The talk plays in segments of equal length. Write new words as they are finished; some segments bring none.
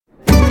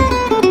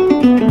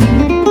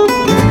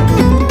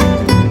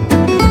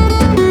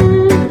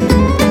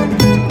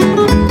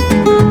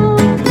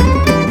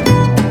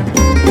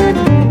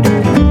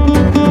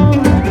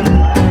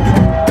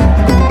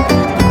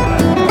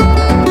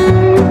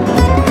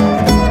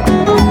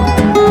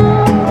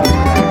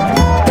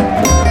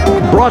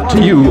brought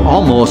to you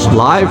almost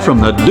live from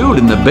the Dude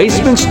in the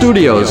Basement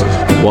Studios.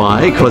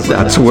 Why? Because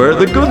that's where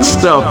the good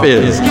stuff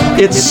is.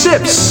 It's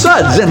Sips,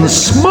 Suds, and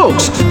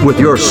Smokes with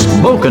your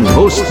smoking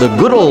hosts, the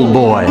good old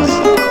boys.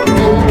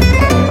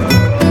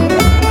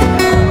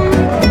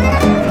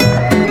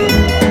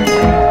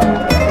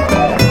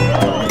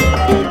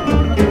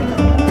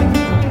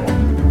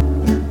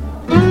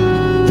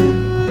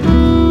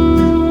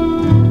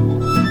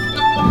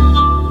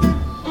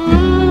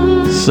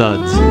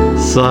 Suds,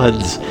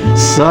 Suds,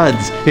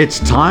 Suds. It's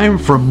time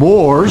for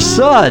more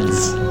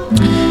Suds.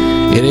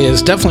 It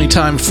is definitely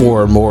time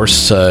for more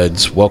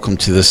Suds. Welcome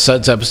to the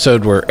Suds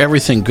episode where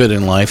everything good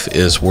in life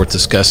is worth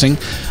discussing.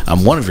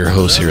 I'm one of your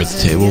hosts here at the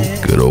table,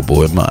 good old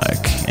boy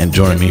Mike. And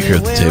joining me here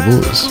at the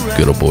table is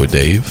good old boy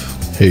Dave.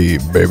 Hey,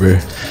 baby.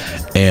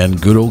 And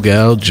good old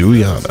gal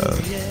Julieanna.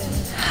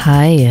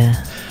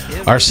 Hiya.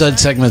 Our Sud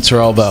segments are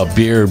all about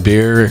beer,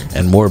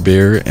 and more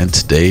beer, and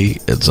today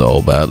it's all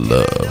about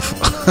love.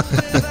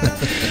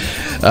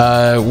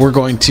 We're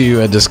going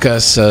to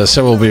discuss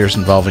several beers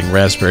involving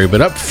raspberry,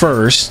 but up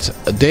first,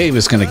 Dave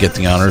is going to get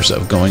the honors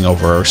of going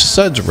over our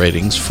Suds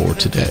ratings for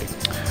today.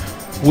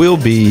 We'll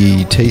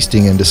be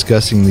tasting and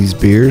discussing these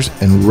beers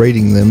and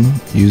rating them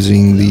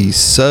using the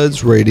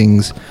Suds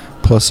ratings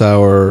plus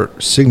our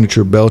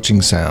signature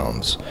belching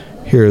sounds.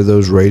 Here are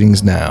those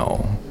ratings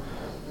now.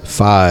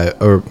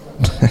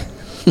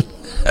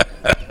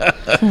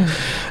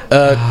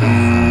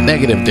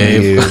 Negative,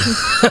 Dave.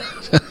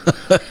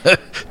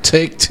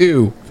 Take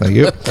two. Thank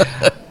you.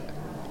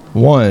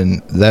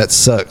 1, that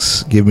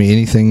sucks. Give me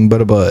anything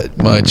but a bud.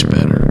 Much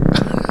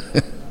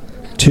better.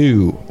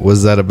 2,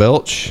 was that a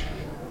belch?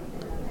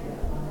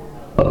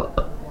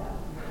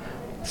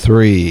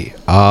 3,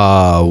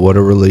 what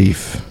a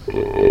relief.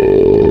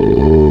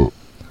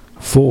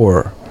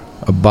 4,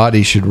 a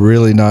body should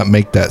really not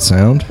make that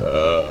sound.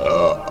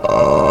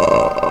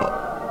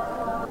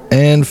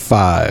 And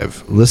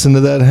 5, listen to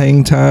that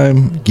hang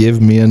time,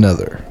 give me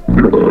another.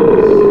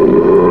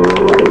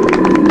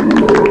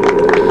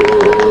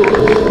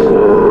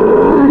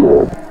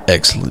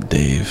 Excellent,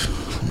 Dave.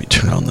 Let me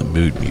turn on the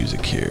mood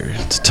music here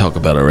to talk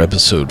about our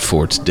episode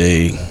for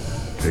today.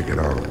 Take it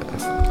off.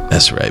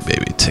 That's right,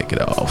 baby. Take it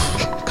off.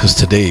 Because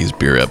today's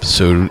beer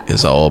episode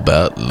is all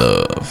about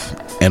love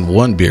and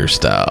one beer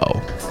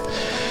style.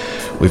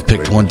 We've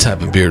picked one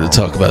type of beer to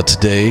talk about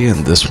today,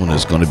 and this one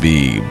is going to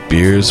be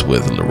beers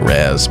with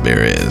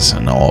raspberries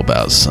and all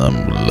about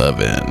some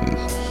loving.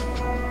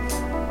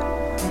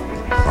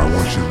 I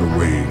want you to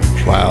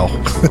wave. Wow.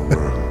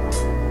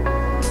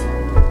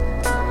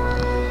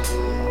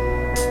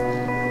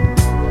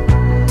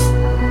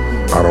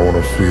 I don't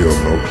want to feel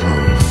no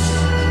clothes.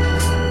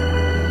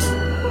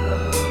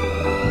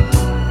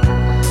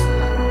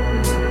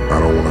 I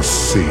don't want to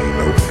see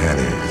no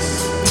panties.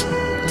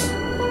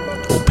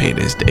 Old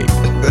panties, Dave.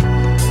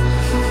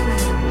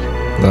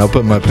 Then I'll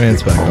put my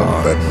pants back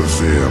on. That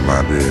Brazil,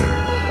 my dear.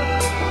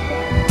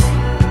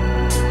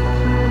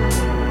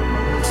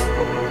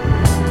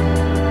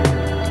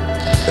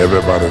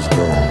 Everybody's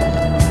gone.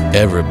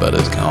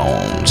 Everybody's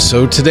gone.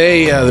 So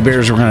today, the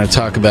beers we're going to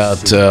talk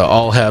about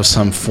all have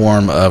some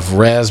form of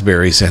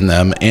raspberries in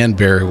them and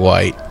berry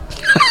white.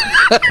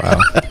 Wow.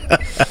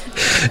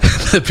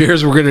 The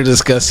beers we're going to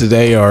discuss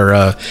today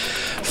are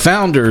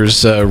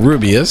Founders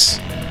Rubaeus,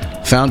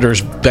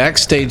 Founders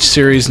Backstage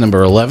Series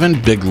number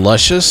 11, Big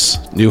Lushious,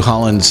 New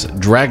Holland's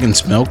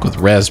Dragon's Milk with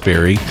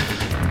raspberry,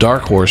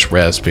 Dark Horse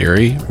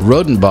raspberry,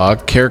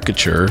 Rodenbach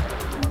Caractère,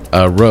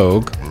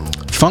 Rouge,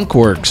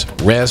 Funkwerks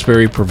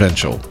Raspberry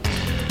Provincial,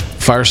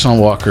 Firestone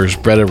Walker's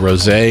Bretta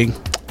Rosé,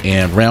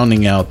 and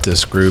rounding out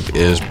this group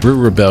is Brew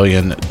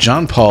Rebellion,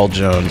 John Paul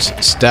Jones,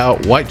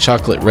 Stout, White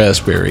Chocolate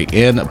Raspberry,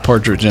 and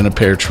Partridge in a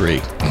Pear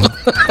Tree.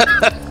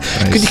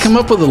 Nice. Could you come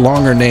up with a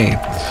longer name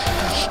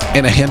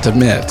and a hint of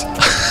mint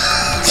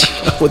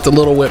with a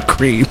little whipped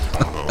cream?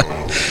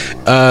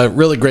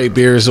 Really great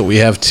beers that we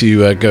have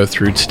to go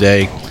through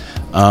today.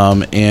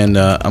 And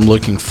I'm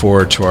looking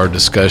forward to our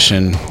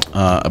discussion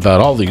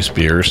about all these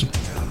beers.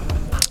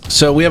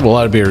 So we have a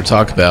lot of beer to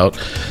talk about.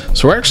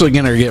 So we're actually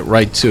going to get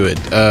right to it.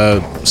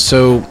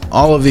 So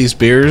all of these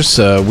beers,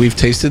 we've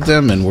tasted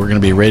them, and we're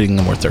going to be rating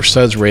them with our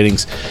Suds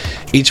ratings.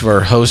 Each of our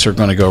hosts are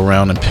going to go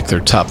around and pick their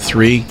top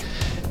 3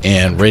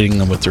 and rating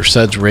them with their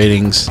Suds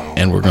ratings,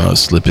 and we're going to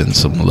slip in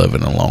some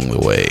loving along the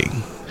way.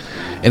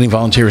 Any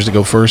volunteers to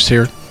go first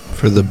here?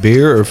 For the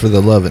beer or for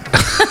the loving?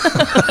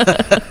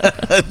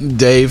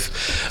 Dave,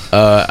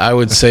 I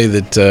would say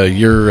that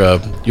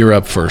you're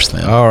up first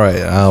then. All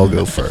right, I'll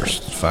go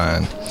first.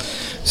 Fine.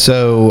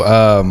 So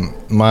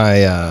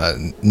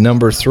my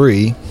number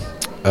 3,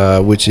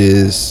 which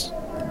is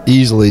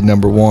easily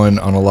number 1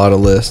 on a lot of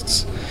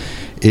lists,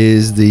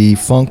 is the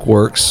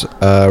Funkwerks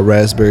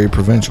Raspberry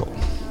Provincial.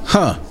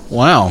 Huh.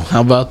 Wow.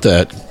 How about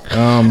that?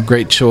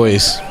 Great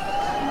choice.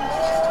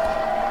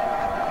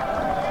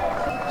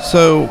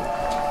 So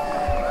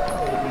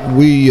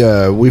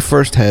we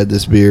first had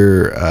this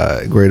beer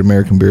at Great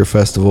American Beer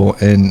Festival,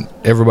 and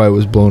everybody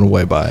was blown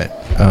away by it.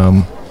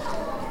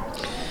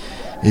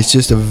 It's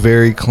just a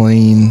very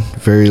clean,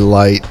 very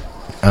light,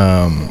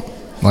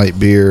 light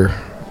beer,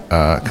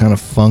 kind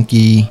of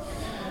funky,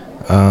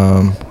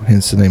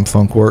 hence the name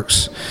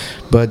Funkwerks.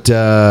 But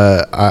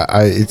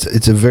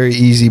it's a very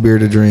easy beer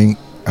to drink.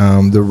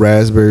 The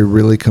raspberry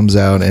really comes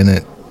out in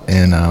it,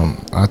 and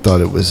I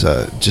thought it was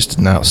just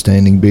an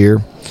outstanding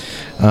beer.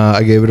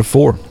 I gave it a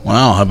 4.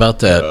 Wow, how about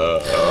that?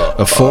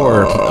 A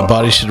 4. A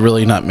body should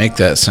really not make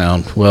that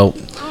sound. Well,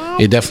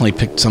 you definitely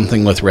picked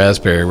something with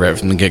raspberry right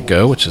from the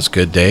get-go, which is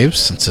good, Dave,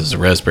 since it's a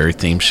raspberry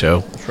themed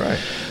show. That's right.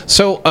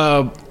 So,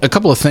 a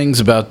couple of things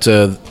about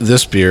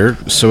this beer.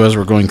 So, as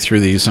we're going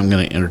through these, I'm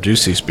going to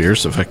introduce these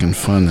beers, if I can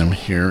find them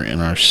here in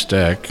our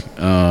stack.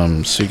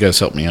 So, you guys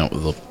help me out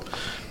with a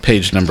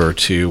page number or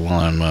two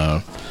while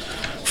I'm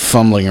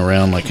fumbling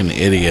around like an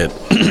idiot.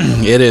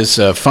 It is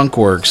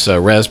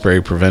Funkwerks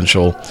Raspberry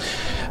Provincial.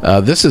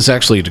 This is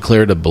actually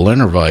declared a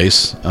Berliner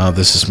Weiss.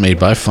 This is made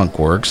by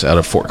Funkwerks out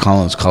of Fort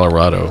Collins,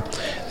 Colorado.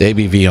 The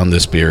ABV on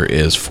this beer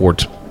is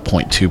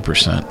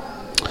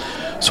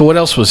 4.2%. So what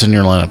else was in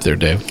your lineup there,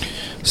 Dave?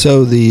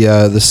 So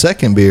the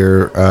second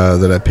beer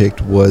that I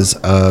picked was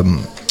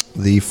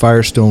the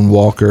Firestone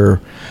Walker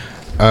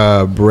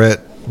Bretta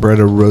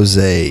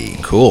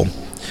Rosé. Cool.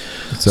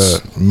 It's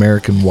a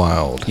American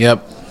Wild.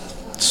 Yep.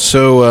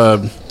 So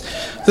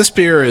this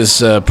beer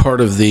is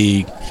part of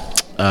the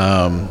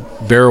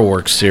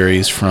Barrelworks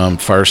series from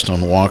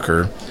Firestone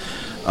Walker.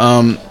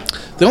 The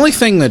only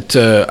thing that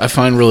I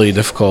find really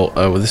difficult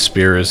with this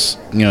beer is,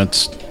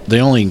 they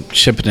only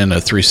ship it in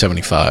a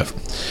 375.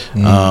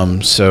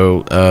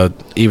 So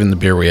even the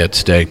beer we had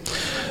today,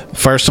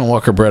 Firestone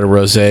Walker Bretta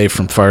Rosé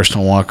from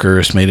Firestone Walker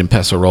is made in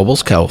Paso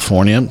Robles,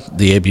 California.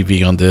 The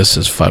ABV on this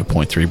is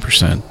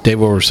 5.3%. Dave,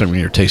 what were some of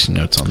your tasting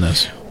notes on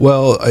this?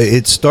 Well,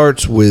 it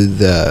starts with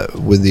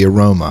the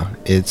aroma.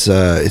 It's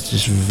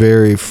just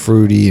very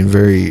fruity and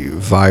very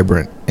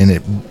vibrant, and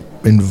it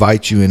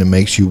invites you in and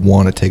makes you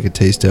want to take a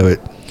taste of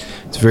it.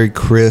 It's very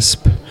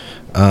crisp,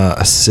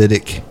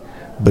 acidic,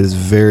 but it's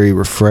very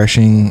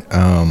refreshing,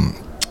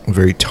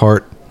 very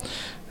tart.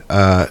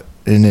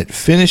 And it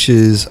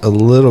finishes a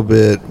little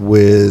bit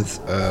with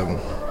a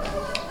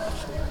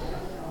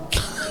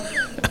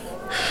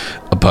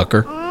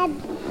pucker. A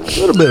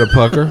little bit of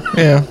pucker,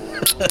 yeah.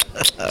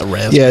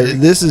 Yeah,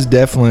 this is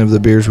definitely of the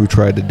beers we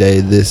tried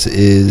today. This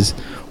is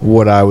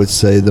what I would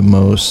say the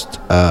most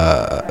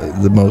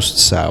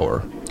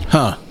sour.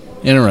 Huh.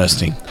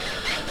 Interesting.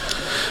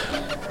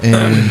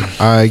 And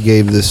I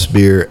gave this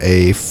beer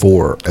a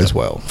 4 as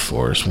well.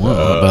 4 as well.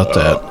 How about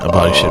that? A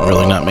body should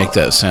really not make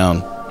that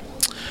sound.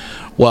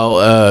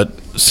 Well,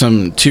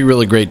 two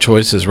really great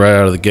choices right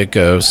out of the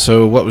get-go.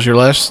 So what was your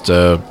last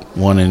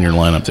one in your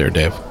lineup there,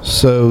 Dave?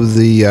 So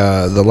the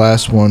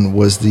last one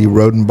was the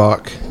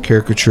Rodenbach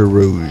Caractère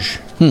Rouge.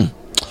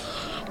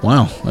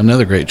 Wow,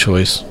 another great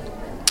choice.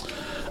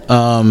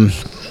 So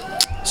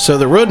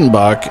the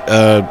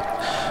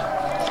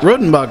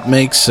Rodenbach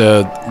makes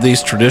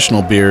these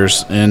traditional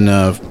beers, and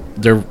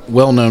they're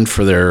well known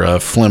for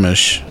their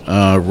Flemish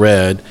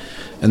red.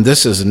 And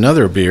this is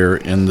another beer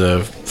in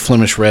the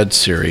Flemish Red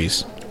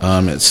series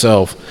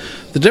itself.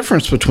 The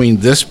difference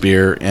between this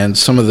beer and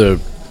some of the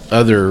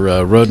other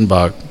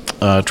Rodenbach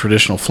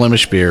traditional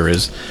Flemish beer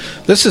is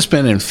this has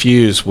been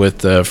infused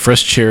with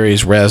fresh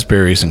cherries,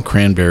 raspberries, and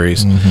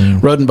cranberries.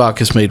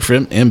 Rodenbach is made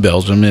in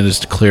Belgium. It is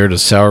declared a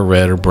sour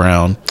red or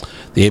brown.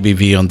 The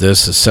ABV on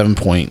this is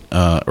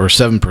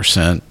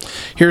 7%.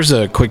 Here's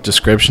a quick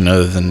description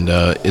other than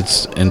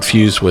it's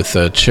infused with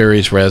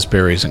cherries,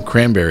 raspberries, and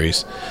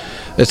cranberries.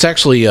 It's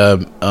actually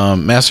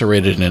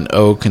macerated in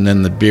oak, and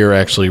then the beer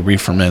actually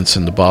re-ferments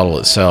in the bottle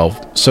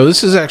itself. So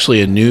this is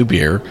actually a new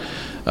beer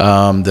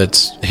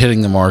that's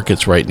hitting the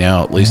markets right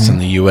now, at least in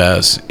the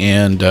U.S.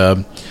 And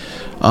I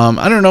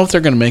don't know if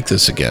they're going to make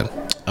this again.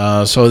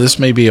 So this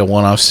may be a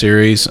one-off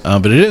series,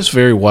 but it is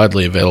very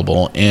widely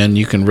available, and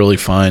you can really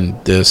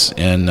find this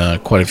in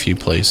quite a few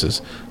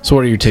places. So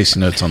what are your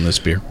tasting notes on this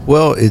beer?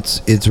 Well,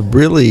 it's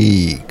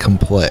really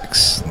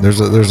complex.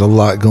 There's a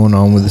lot going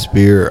on with this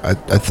beer.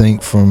 I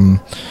think from,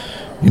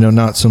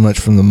 not so much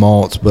from the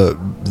malts, but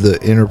the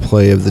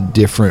interplay of the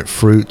different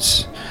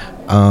fruits,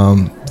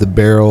 the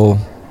barrel,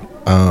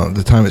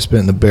 the time it's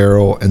spent in the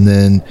barrel, and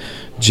then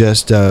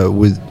just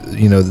with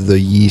the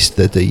yeast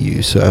that they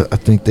use. So I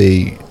think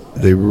they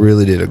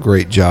really did a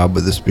great job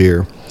with this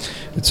beer.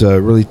 It's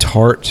really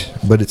tart,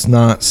 but it's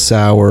not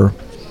sour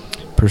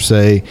per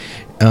se.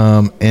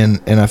 And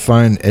I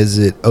find as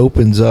it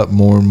opens up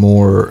more and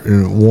more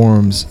and it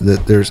warms,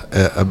 that there's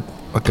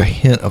a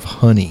hint of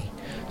honey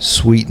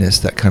sweetness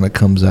that kind of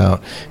comes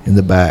out in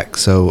the back.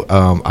 So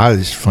I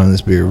just find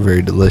this beer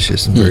very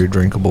delicious and very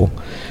drinkable.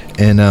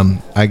 And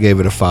I gave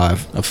it a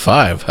 5. A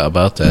 5? How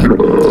about that?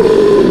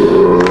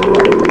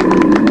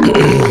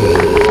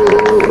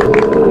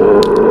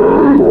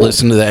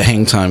 Listen to that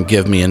hang time,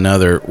 give me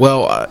another.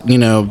 Well, I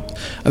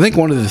think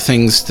one of the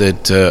things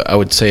that I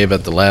would say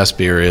about the last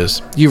beer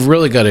is you've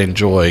really got to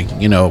enjoy,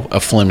 a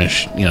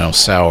Flemish,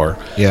 sour.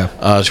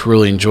 Yeah. To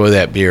really enjoy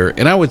that beer.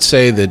 And I would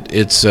say that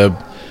it's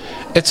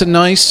It's a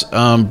nice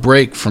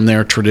break from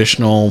their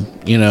traditional,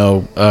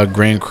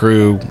 Grand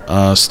Cru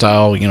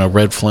style,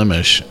 red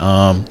Flemish.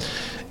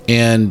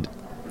 And,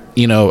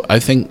 I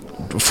think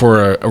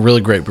for a really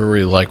great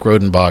brewery like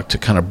Rodenbach to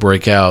kind of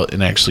break out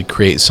and actually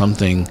create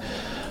something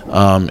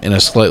in a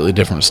slightly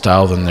different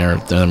style than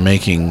they're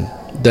making,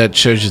 that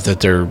shows you that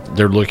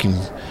they're looking,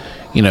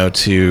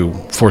 to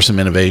for some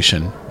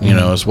innovation,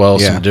 as well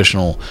as some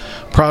additional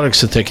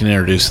products that they can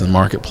introduce in the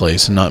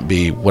marketplace and not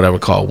be what I would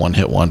call a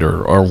one-hit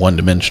wonder or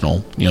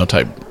one-dimensional,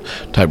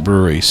 type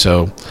brewery.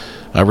 So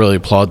I really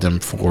applaud them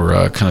for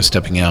kind of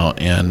stepping out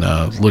and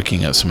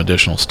looking at some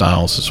additional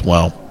styles as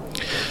well.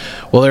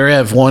 Well, there we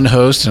have one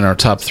host in our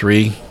top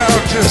 3.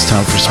 It's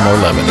time for some more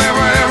lemon. Never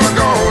ever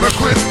gonna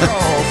quit,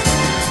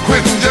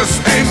 quitting just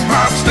ain't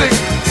my stick.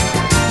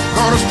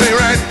 Gonna stay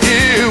right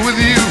here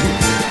with you.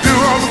 Do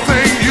all the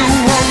things you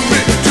want me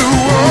to do.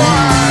 Oh,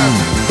 I'm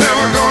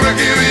never gonna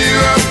give you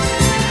up.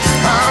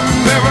 I'm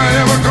never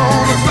ever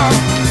gonna stop.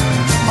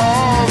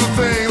 All the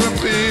things I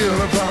feel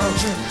about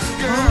you.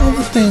 All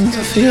the things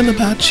I feel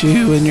about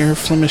you and your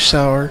Flemish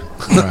sour.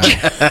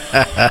 Right.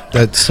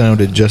 That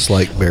sounded just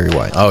like Barry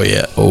White. Oh,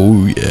 yeah.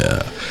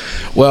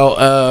 Well,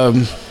 a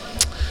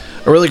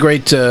really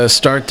great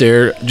start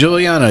there.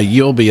 Julieanna,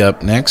 you'll be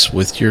up next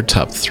with your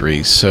top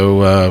 3.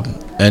 So,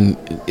 and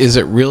is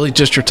it really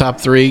just your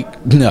top 3?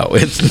 No,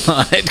 it's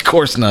not. Of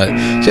course not.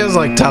 She has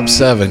like top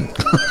 7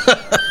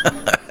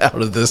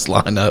 out of this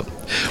lineup.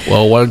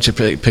 Well, why don't you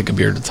pick a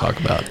beer to talk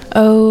about?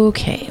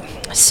 Okay.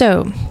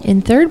 So,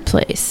 in third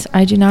place,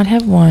 I do not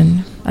have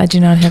 1. I do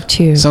not have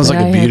 2. Sounds like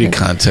a beauty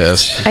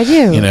contest. I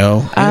do. In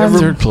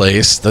third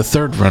place, the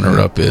third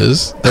runner-up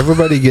is...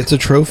 Everybody gets a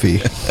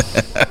trophy.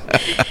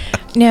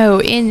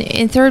 No,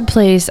 in third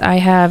place, I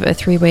have a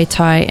 3-way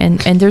tie,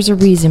 and there's a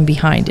reason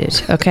behind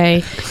it,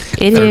 okay?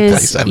 It third is...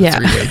 place, I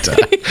have a 3-way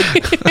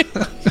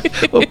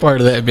tie. What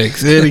part of that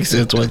makes any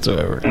sense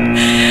whatsoever?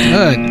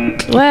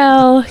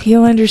 Well,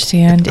 you'll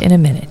understand in a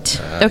minute.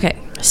 Okay,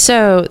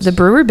 so the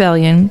Brew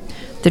Rebellion,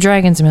 the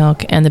Dragon's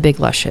Milk, and the Big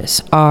Luscious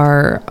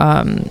are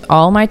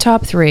all my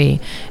top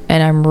 3,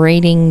 and I'm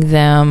rating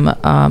them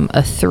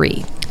a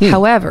 3.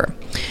 However,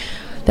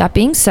 that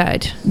being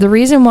said, the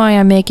reason why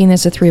I'm making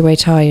this a 3-way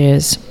tie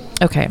is,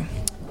 okay,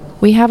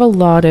 we have a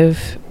lot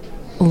of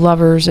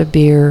lovers of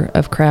beer,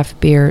 of craft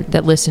beer,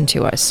 that listen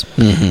to us,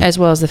 as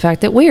well as the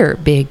fact that we're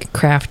big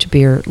craft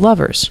beer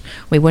lovers.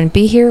 We wouldn't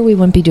be here, we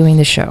wouldn't be doing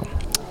the show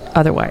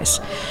otherwise.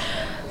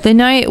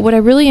 What I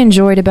really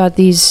enjoyed about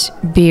these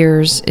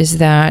beers is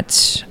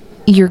that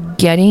you're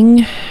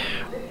getting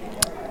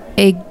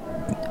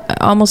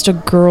almost a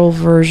girl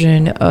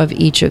version of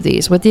each of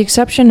these, with the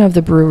exception of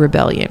the Brew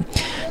Rebellion.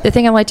 The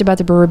thing I liked about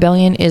the Brew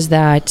Rebellion is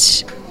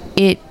that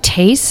it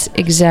tastes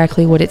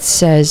exactly what it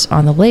says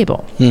on the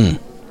label,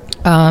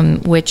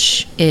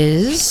 which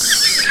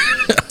is...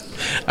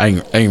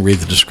 I can read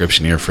the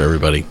description here for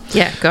everybody.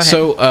 Yeah, go ahead.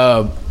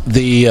 So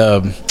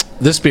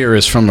this beer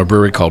is from a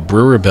brewery called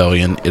Brew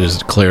Rebellion. It is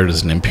declared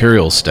as an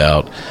imperial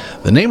stout.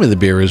 The name of the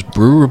beer is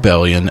Brew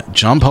Rebellion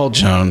John Paul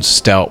Jones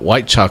Stout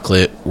White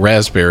Chocolate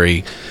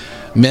Raspberry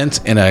Mint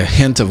and a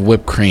hint of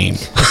whipped cream.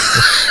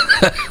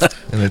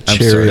 And a I'm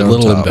cherry sorry, a on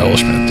little top.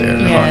 embellishment there.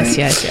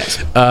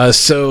 Yes.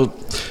 So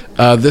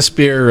this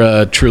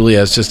beer truly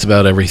has just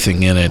about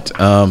everything in it.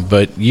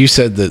 But you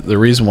said that the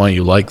reason why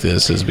you like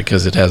this is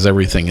because it has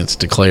everything it's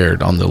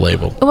declared on the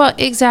label. Well,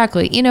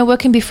 exactly. What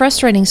can be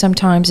frustrating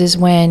sometimes is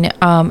when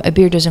a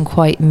beer doesn't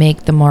quite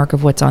make the mark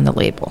of what's on the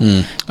label.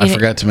 I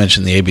forgot to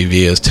mention the ABV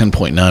is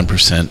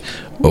 10.9%.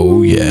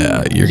 Oh,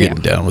 yeah. You're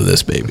getting down with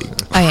this, baby.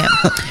 I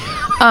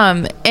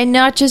am. And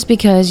not just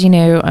because,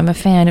 I'm a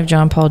fan of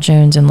John Paul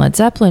Jones and Led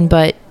Zeppelin,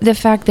 but the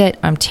fact that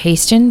I'm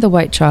tasting the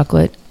white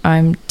chocolate,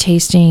 I'm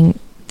tasting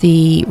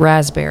the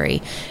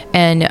raspberry,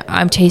 and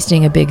I'm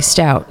tasting a big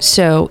stout.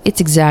 So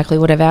it's exactly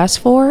what I've asked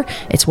for.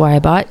 It's why I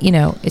bought,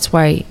 it's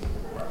why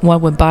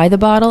one would buy the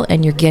bottle,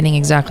 and you're getting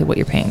exactly what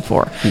you're paying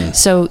for.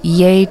 So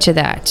yay to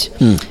that.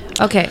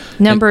 Okay,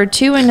 number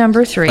 2 and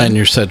number 3. And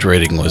your set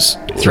rating was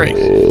 3.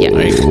 Yeah.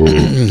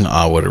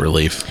 Right? What a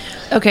relief.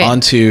 Okay.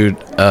 On to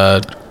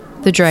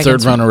the Dragon's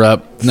third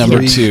runner-up,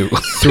 number 2.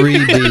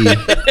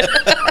 3B.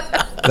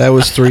 That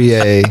was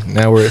 3A.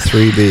 Now we're at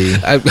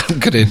 3B. I'm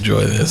going to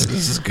enjoy this.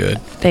 This is good.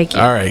 Thank you.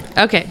 All right.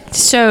 Okay,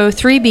 so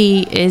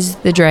 3B is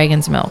the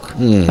Dragon's Milk.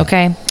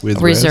 Okay?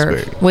 With Reserve.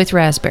 raspberry. With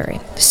raspberry.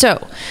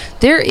 So,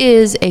 there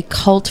is a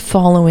cult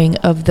following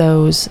of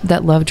those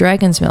that love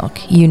Dragon's Milk.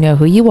 You know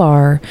who you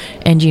are,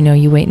 and you know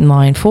you wait in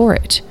line for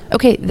it.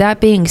 Okay, that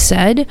being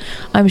said,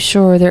 I'm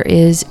sure there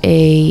is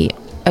a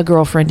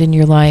girlfriend in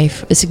your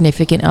life, a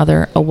significant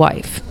other, a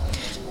wife.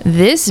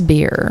 This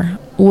beer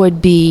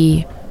would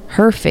be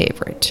her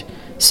favorite.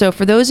 So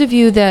for those of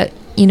you that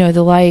they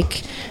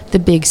like the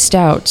big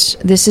stouts,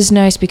 this is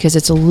nice because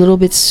it's a little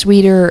bit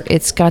sweeter,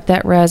 it's got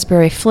that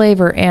raspberry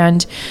flavor,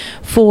 and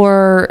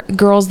for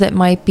girls that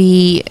might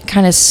be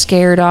kind of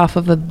scared off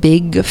of a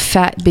big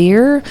fat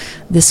beer,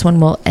 this one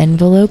will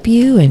envelope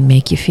you and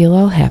make you feel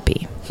all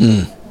happy.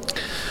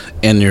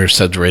 And your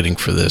Suds rating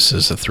for this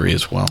is a 3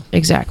 as well.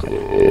 Exactly.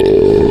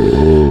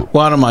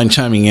 Well, I don't mind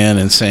chiming in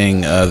and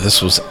saying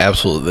this was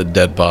absolutely the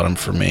dead bottom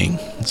for me.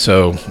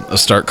 So, a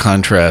stark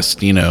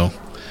contrast, In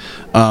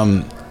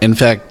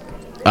fact,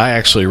 I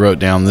actually wrote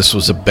down this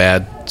was a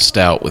bad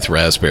stout with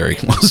raspberry.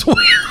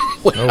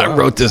 I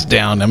wrote this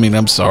down. I mean,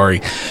 I'm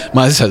sorry.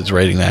 My Suds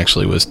rating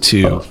actually was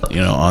 2,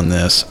 on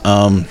this.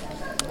 I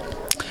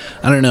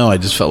don't know. I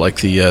just felt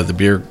like the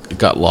beer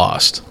got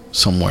lost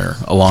somewhere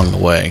along the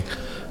way.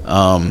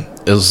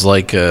 It was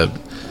like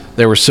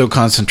they were so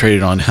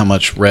concentrated on how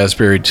much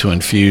raspberry to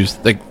infuse,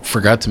 they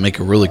forgot to make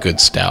a really good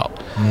stout,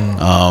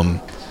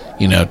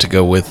 to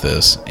go with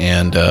this.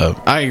 And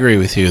I agree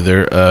with you.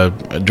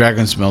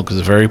 Dragon's Milk is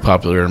a very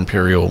popular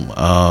imperial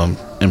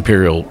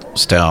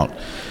stout.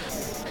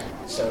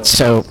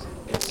 So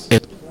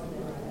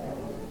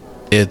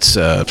it's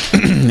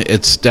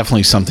it's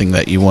definitely something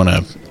that you want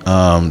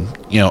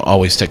to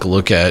always take a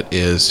look at.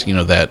 Is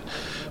that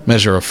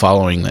measure of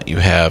following that you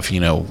have.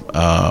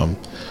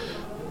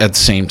 At the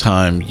same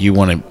time, you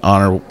want to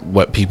honor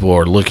what people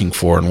are looking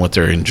for and what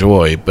they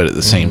enjoy, but at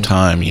the same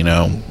time,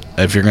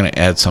 if you're going to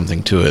add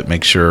something to it,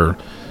 make sure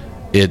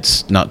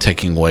it's not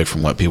taking away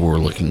from what people were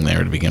looking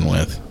there to begin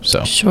with.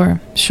 So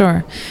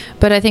Sure.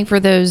 But I think for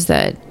those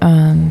that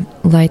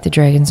like the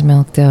Dragon's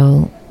Milk,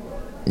 they'll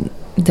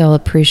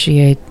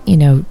appreciate,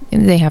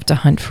 they have to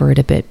hunt for it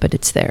a bit, but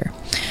it's there.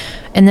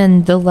 And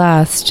then the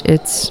last,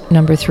 it's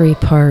number 3,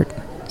 part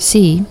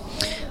C,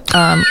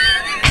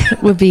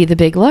 would be the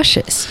Big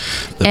Luscious.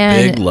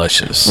 Big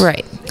Luscious.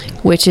 Right,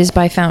 which is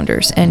by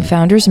Founders. And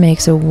Founders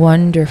makes a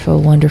wonderful,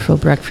 wonderful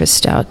breakfast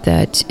stout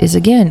that is,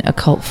 again, a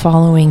cult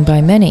following by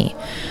many.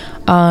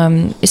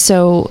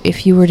 So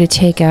if you were to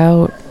take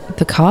out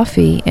the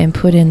coffee and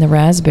put in the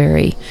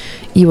raspberry,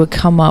 you would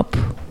come up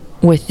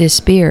with this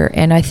beer.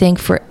 And I think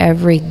for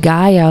every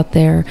guy out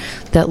there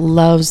that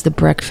loves the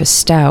breakfast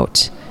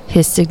stout,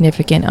 his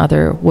significant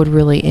other would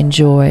really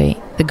enjoy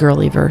the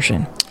girly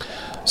version.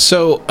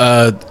 So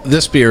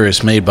this beer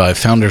is made by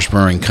Founders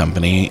Brewing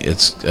Company.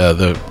 It's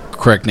the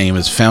correct name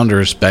is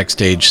Founders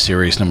Backstage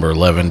Series number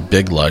 11,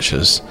 Big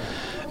Luscious.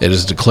 It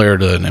is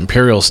declared an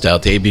imperial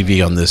stout. The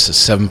ABV on this is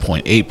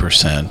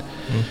 7.8%.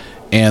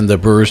 And the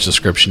brewer's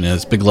description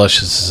is, Big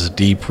Luscious is a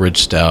deep, rich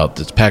stout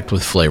that's packed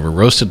with flavor,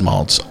 roasted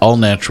malts,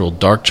 all-natural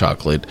dark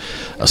chocolate,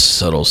 a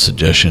subtle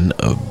suggestion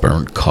of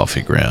burnt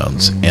coffee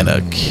grounds, and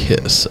a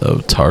kiss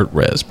of tart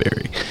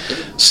raspberry.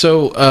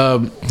 So,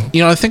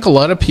 I think a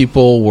lot of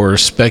people were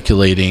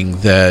speculating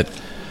that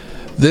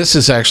this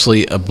is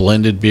actually a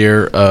blended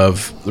beer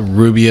of the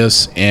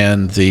Rubaeus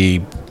and the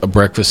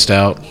breakfast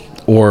stout,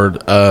 or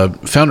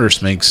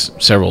Founders makes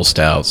several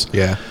stouts.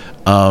 Yeah.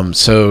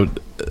 So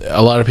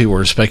a lot of people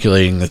were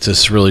speculating that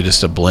this is really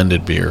just a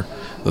blended beer,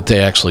 that they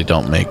actually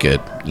don't make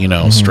it,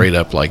 straight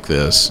up like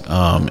this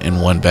in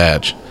one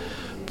batch.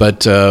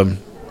 But I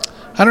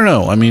don't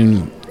know. I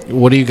mean,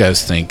 what do you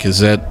guys think? Is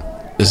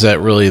that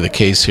really the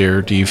case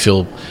here? Do you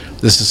feel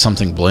this is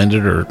something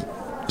blended or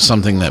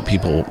something that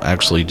people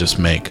actually just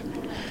make?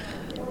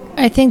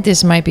 I think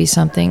this might be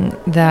something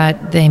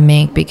that they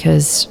make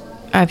because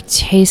I've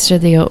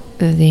tasted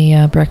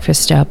the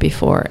breakfast stout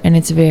before, and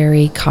it's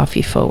very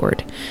coffee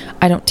forward.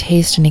 I don't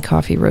taste any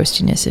coffee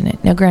roastiness in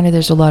it. Now, granted,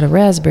 there's a lot of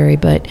raspberry,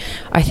 but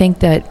I think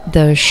that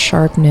the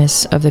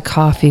sharpness of the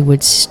coffee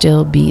would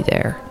still be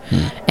there,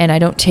 and I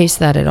don't taste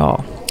that at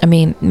all. I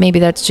mean, maybe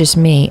that's just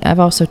me. I've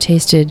also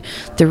tasted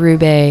the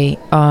Roubaix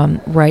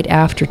right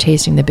after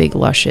tasting the Big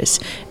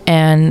Luscious,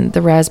 and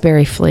the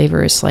raspberry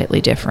flavor is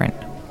slightly different.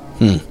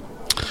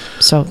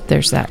 So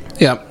there's that.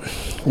 Yeah.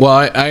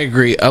 Well, I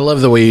agree. I love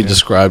the way you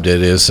described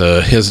it as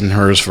his and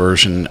hers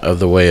version of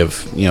the way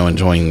of,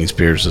 enjoying these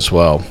beers as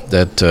well.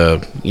 That,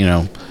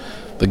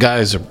 the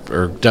guys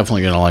are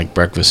definitely going to like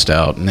breakfast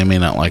stout, and they may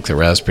not like the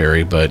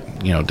raspberry, but,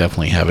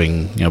 definitely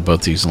having,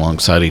 both these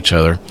alongside each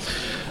other.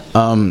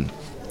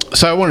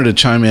 So I wanted to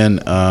chime in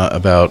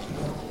about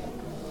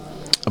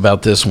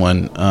this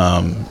one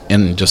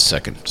in just a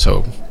second.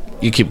 So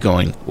you keep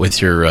going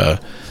with your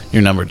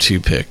number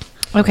 2 pick.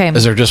 Okay.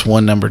 Is there just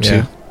one number 2?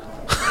 Yeah.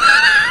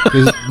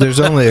 There's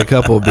only a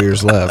couple of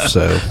beers left,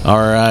 so. All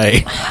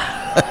right.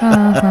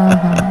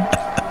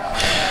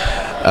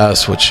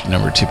 Switch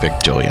number 2 pick,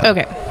 Julianna.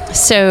 Okay.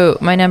 So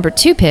my number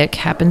 2 pick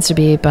happens to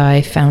be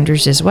by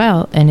Founders as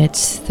well, and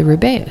it's the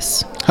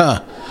Rubaeus.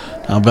 Huh.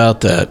 How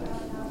about that?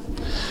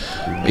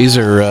 These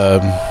are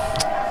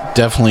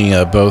definitely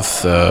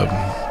both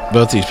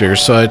these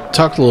beers. So I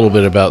talked a little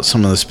bit about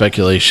some of the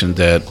speculation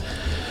that,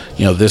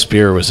 this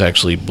beer was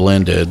actually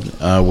blended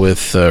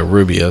with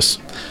Rubaeus.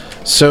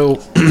 So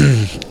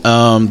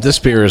this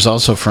beer is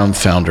also from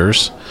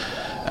Founders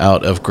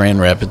out of Grand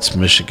Rapids,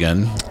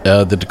 Michigan.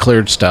 The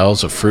declared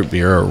styles of fruit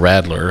beer are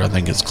Radler. I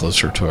think it's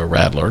closer to a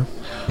Radler,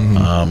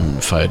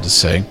 if I had to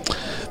say.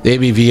 The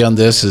ABV on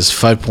this is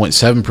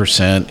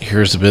 5.7%.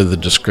 Here's a bit of the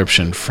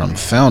description from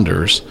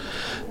Founders.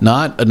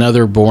 Not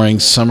another boring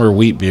summer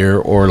wheat beer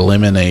or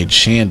lemonade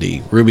shandy.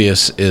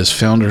 Rubaeus is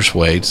Founders'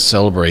 way to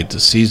celebrate the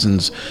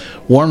season's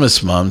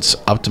warmest months,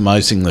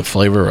 optimizing the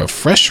flavor of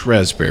fresh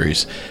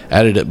raspberries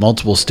added at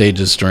multiple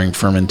stages during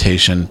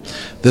fermentation.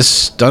 This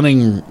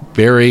stunning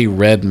berry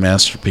red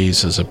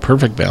masterpiece is a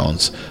perfect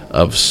balance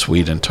of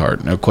sweet and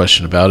tart. No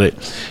question about it.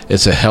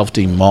 It's a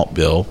healthy malt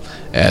bill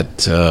at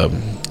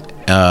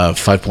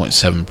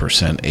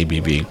 5.7%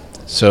 ABV.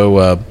 So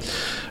a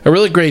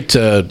really great...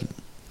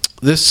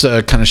 this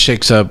kind of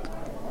shakes up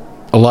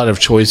a lot of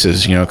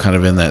choices, kind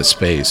of in that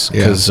space.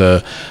 Because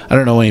I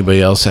don't know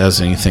anybody else has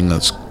anything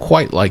that's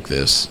quite like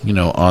this,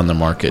 on the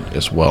market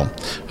as well.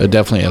 It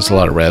definitely has a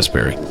lot of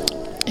raspberry.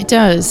 It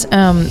does.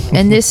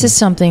 And this is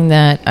something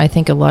that I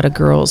think a lot of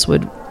girls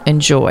would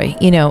enjoy.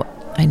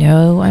 I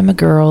know I'm a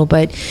girl,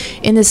 but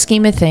in the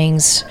scheme of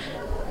things,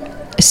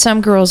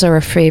 some girls are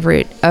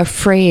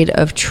afraid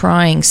of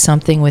trying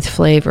something with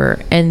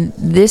flavor, and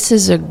this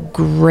is a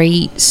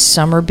great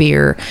summer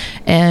beer.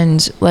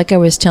 And like I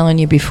was telling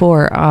you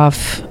before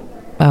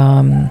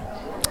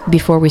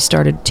we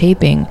started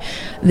taping,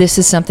 this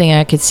is something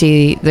I could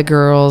see the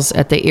girls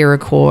at the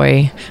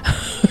Iroquois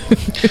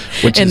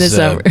which in is the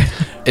summer.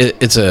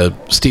 It's a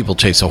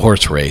steeplechase, a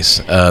horse race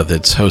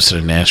that's hosted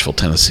in Nashville,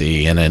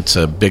 Tennessee, and it's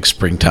a big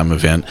springtime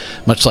event,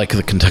 much like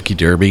the Kentucky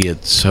Derby.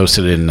 It's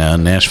hosted in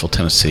Nashville,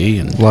 Tennessee,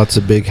 and lots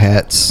of big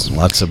hats,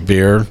 lots of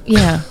beer.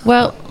 Yeah,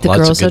 well, the lots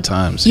girls of good are,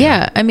 times.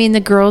 Yeah, I mean, the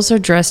girls are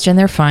dressed in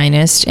their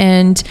finest,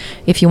 and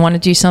if you want to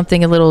do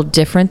something a little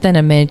different than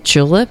a mint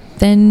julep,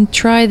 then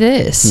try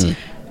this.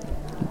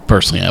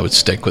 Personally, I would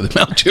stick with a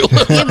Mount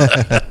Julep.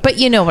 But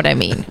you know what I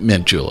mean.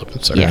 Mint julep.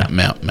 I'm sorry, Yeah.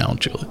 not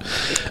Mount Julep.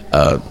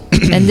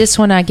 And this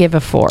one I give a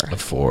 4. A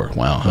 4.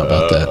 Wow, how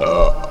about that?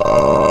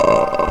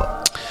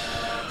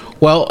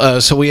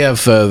 Well, so we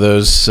have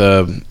those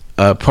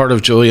part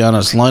of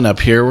Julieanna's lineup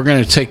here. We're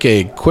going to take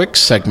a quick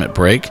segment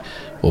break.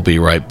 We'll be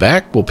right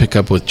back. We'll pick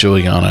up with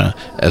Julieanna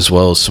as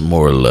well as some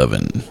more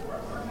lovin'.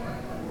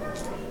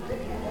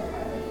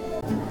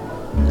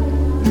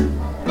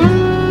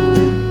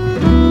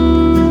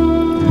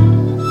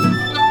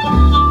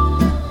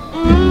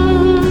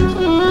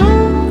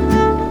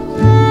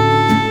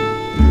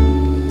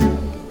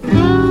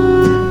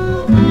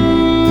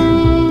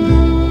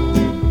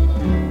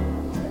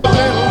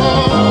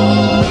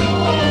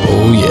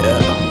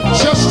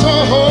 Just to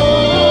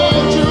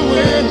hold you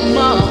in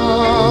my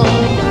arms,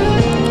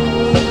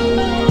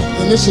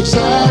 and it's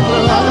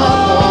exactly like I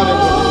thought it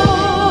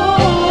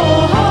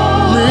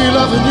would be. Me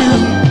loving you,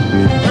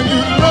 and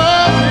you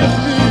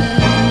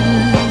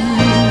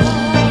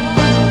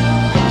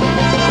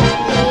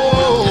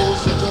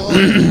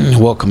loving me.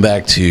 Welcome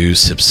back to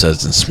Sips,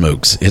 Suds, and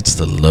Smokes. It's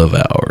the Love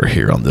Hour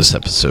here on this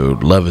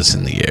episode. Love is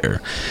in the air.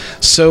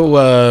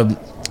 So,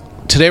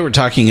 today we're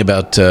talking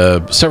about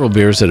several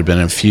beers that have been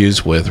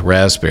infused with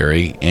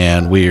raspberry,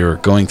 and we are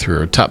going through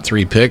our top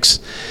 3 picks,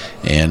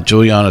 and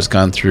Julieanna's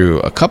gone through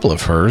a couple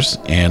of hers,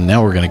 and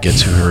now we're going to get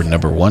to her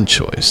number 1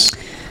 choice.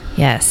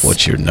 Yes.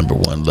 What's your number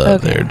 1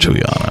 love there,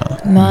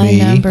 Julieanna? My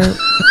number...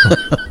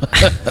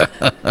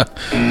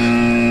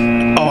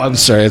 Oh, I'm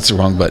sorry. That's the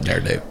wrong button there,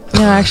 Dave.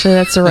 No, actually,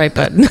 that's the right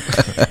button.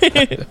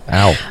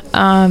 Ow.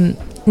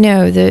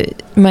 No,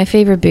 my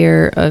favorite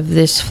beer of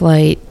this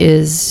flight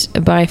is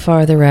by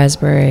far the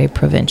Raspberry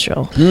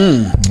Provincial.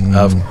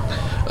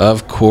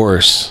 Of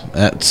course.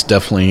 That's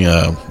definitely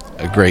a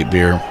great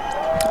beer.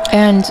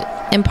 And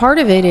part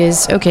of it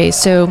is, okay,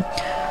 so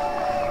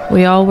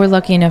we all were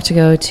lucky enough to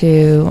go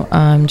to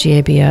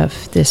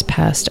GABF this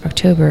past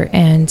October,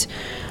 and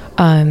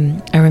I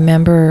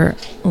remember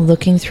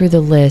looking through the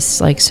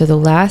lists, so the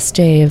last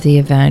day of the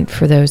event,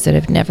 for those that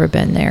have never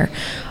been there,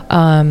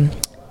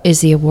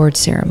 is the award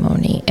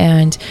ceremony.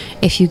 And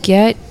if you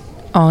get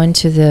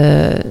onto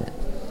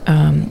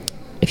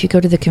if you go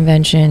to the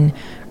convention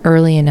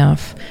early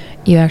enough,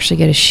 you actually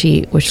get a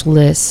sheet which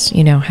lists,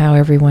 how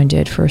everyone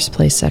did: first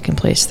place, second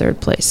place, third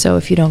place. So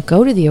if you don't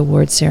go to the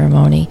award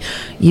ceremony,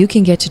 you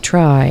can get to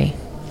try,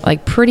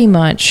 pretty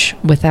much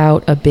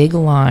without a big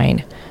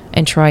line,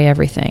 and try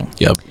everything.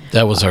 Yep.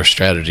 That was our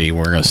strategy.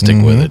 We're going to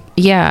stick with it.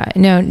 Yeah,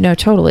 no,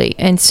 totally.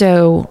 And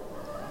so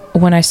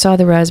when I saw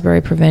the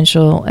Raspberry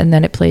Provincial and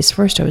then it placed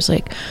first, I was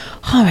like,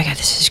 oh my God,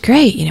 this is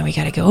great. We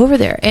got to go over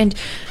there. And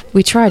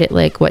we tried it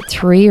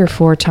 3 or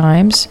 4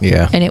 times.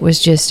 Yeah. And it was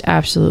just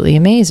absolutely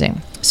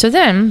amazing. So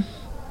then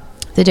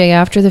the day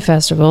after the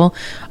festival,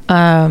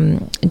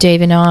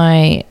 Dave and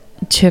I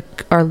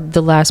took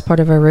the last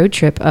part of our road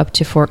trip up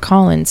to Fort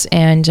Collins,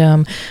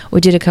 and we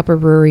did a couple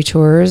of brewery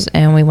tours,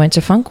 and we went to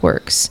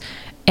Funkwerks,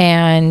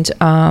 and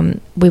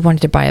we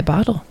wanted to buy a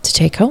bottle to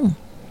take home.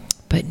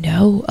 But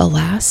no,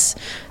 alas,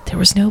 there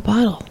was no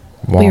bottle.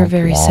 We were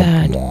very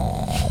sad.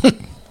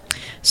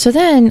 So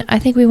then I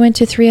think we went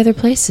to 3 other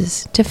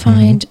places to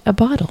find a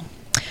bottle.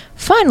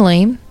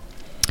 Finally,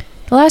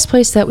 the last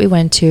place that we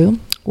went to,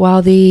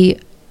 while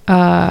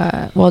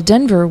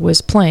Denver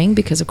was playing,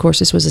 because of course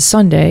this was a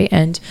Sunday,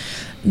 and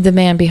the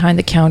man behind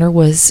the counter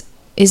was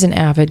is an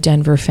avid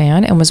Denver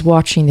fan and was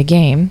watching the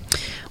game,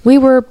 we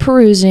were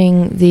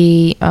perusing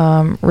the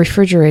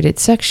refrigerated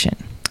section.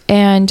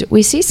 And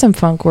we see some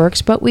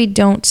Funkwerks, but we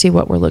don't see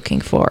what we're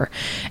looking for.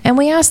 And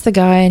we asked the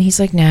guy, and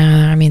he's like,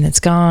 nah, I mean, it's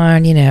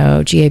gone. You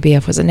know,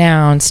 GABF was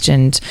announced,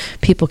 and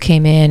people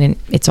came in, and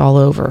it's all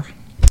over.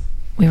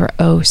 We were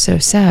so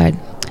sad.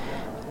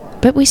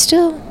 But we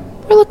still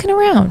were looking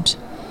around.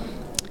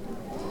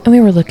 And we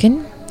were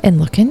looking and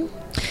looking.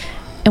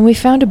 And we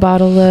found a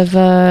bottle of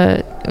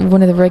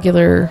one of the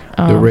regular...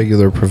 the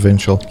regular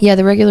Provincial. Yeah,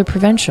 the regular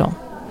Provincial.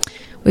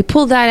 We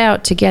pulled that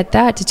out to get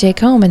that to take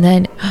home, and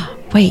then,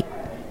 wait,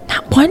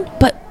 not one,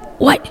 but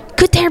what?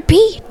 Could there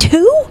be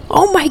two?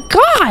 Oh my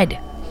God!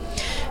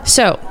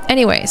 So,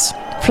 anyways,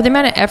 for the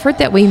amount of effort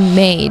that we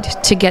made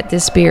to get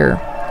this beer,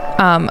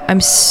 I'm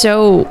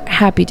so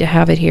happy to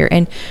have it here,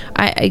 and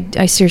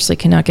I seriously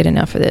cannot get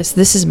enough of this.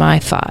 This is my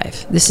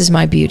 5. This is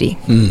my beauty.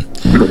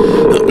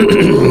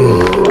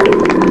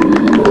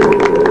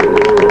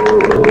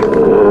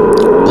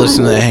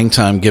 Listen to the hang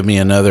time. Give me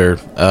another.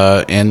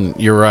 And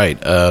you're right.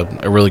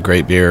 A really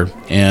great beer.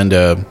 And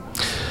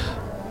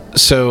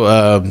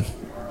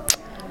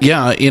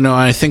yeah, you know,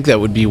 I think that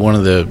would be one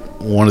of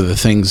the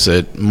things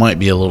that might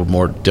be a little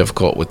more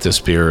difficult with this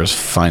beer is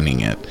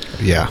finding it.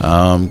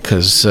 Yeah.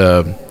 Because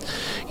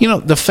you know,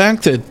 the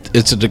fact that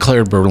it's a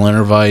declared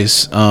Berliner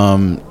Weiss,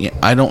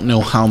 I don't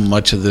know how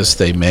much of this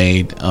they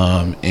made,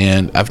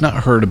 and I've not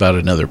heard about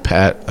another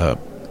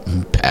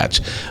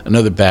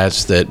another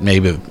batch that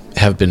maybe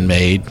have been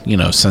made, you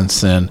know,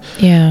 since then.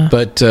 Yeah.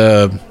 But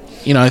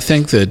you know, I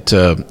think that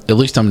at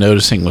least I'm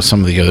noticing with some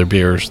of the other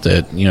beers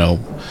that, you know,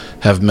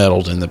 have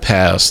meddled in the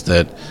past,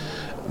 that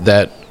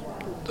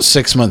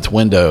 6-month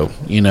window,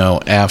 you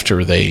know,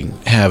 after they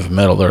have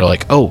meddled, they're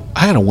like, oh,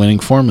 I had a winning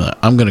formula,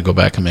 I'm going to go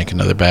back and make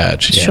another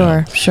batch.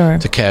 Sure.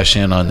 To cash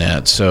in on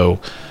that. So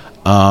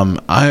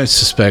I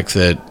suspect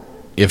that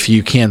if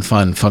you can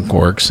find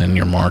Funkwerks in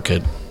your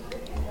market,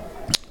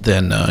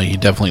 then you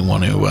definitely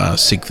want to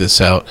seek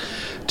this out.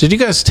 Did you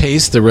guys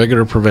taste the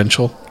regular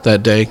Provincial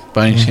that day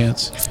by any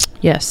chance?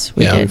 Yes,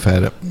 we did. We've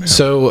had it. Yeah.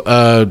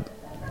 So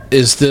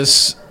is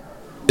this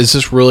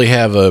really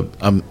have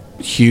a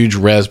huge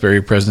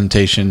raspberry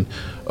presentation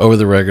over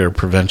the regular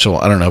Provincial?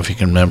 I don't know if you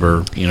can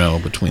remember, you know,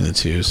 between the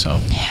two. So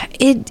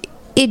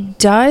it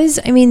does.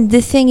 I mean,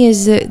 the thing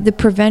is that the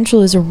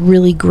Provincial is a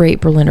really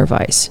great Berliner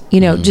Weiss. You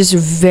know, just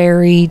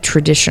very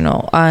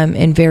traditional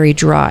and very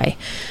dry.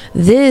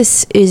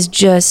 This is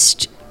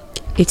just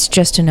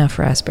enough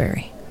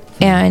raspberry.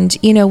 And,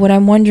 you know, what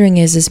I'm wondering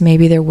is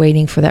maybe they're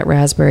waiting for that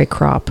raspberry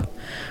crop.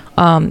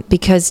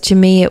 Because to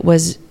me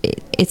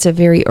it's a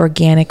very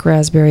organic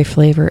raspberry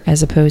flavor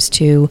as opposed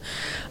to,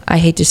 I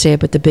hate to say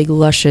it, but the big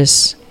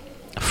Lushious,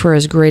 for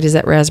as great as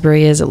that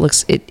raspberry is,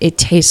 it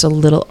tastes a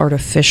little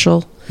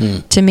artificial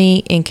to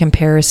me in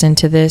comparison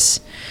to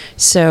this.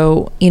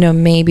 So, you know,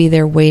 maybe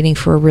they're waiting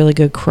for a really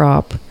good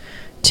crop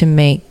to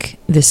make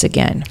this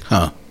again.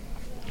 Huh.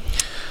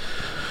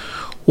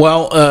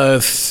 Well,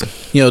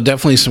 you know,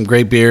 definitely some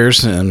great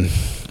beers. And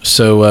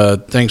so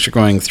thanks for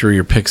going through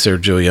your picks there,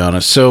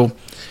 Juliana. So,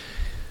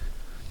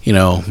 you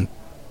know,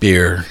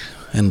 beer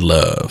and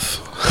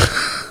love.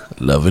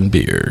 Love and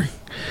beer.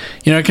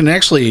 You know, I can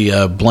actually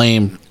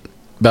blame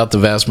about the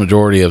vast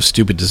majority of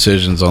stupid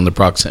decisions on the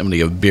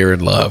proximity of beer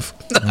and love.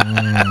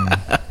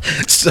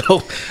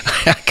 So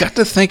I got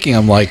to thinking,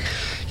 I'm like,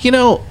 you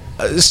know,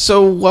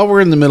 so while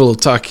we're in the middle of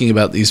talking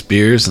about these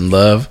beers and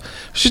love,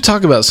 we should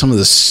talk about some of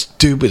the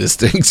stupidest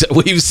things that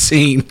we've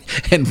seen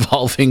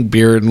involving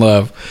beer and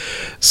love.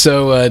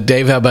 So,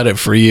 Dave, how about it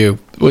for you?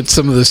 What's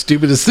some of the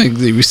stupidest things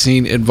that you've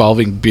seen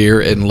involving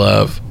beer and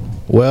love?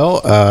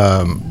 Well,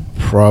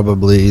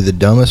 probably the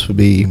dumbest would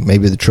be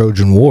maybe the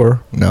Trojan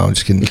War. No, I'm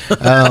just kidding.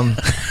 That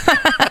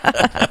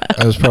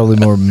was probably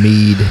more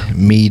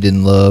mead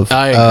and love.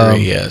 I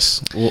agree,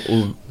 yes.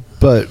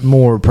 But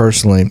more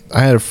personally,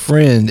 I had a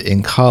friend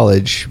in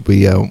college.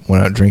 We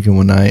went out drinking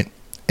one night,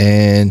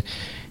 and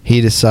he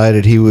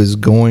decided he was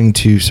going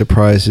to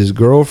surprise his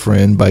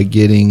girlfriend by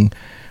getting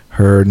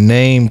her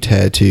name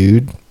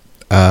tattooed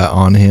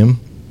on him.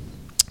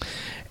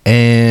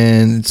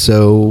 And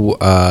so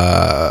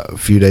a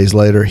few days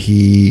later,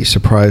 he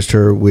surprised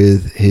her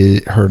with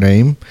her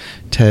name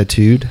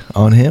tattooed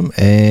on him,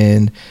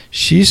 and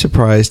she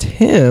surprised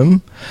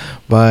him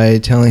by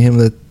telling him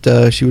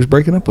that she was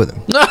breaking up with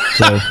him.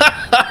 So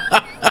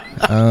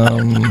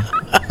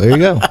there you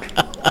go.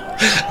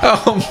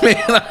 Oh, man,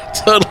 I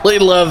totally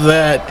love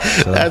that.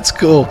 So. That's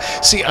cool.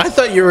 See, I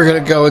thought you were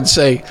going to go and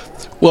say,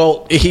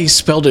 well, he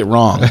spelled it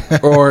wrong.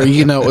 Or,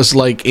 you know, it was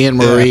like Anne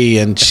Marie,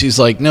 and she's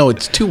like, no,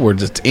 it's 2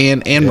 words. It's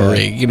Anne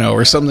Marie, you know,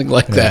 or something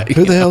like that.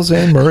 Who the hell's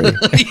Anne Marie?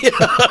 Yeah,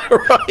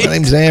 right. My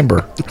name's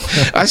Amber.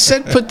 I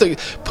said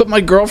put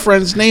my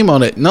girlfriend's name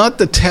on it, not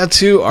the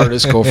tattoo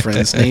artist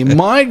girlfriend's name,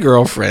 my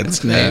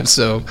girlfriend's name. Yeah.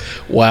 So,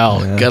 wow,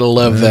 gotta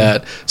love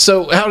that.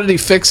 So, how did he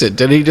fix it?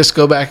 Did he just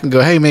go back and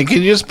go, hey, man,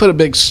 can you just put a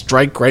big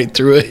strike right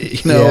through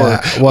it? You know,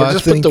 or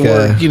just put the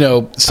word, you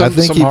know, some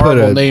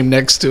horrible name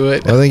next to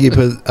it? I think he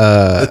put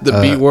the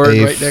B word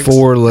a right next.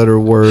 4-letter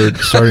word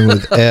starting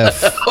with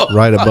F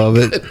right above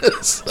it.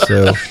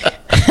 So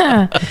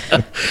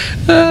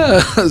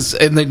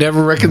and they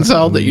never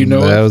reconciled that,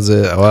 that was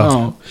it. Wow.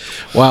 Oh,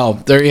 wow.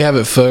 There you have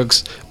it,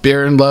 folks.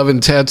 Beer and love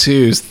and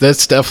tattoos.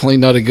 That's definitely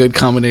not a good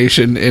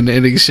combination in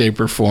any shape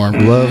or form.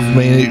 Love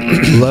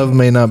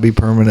may not be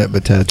permanent,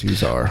 but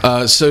tattoos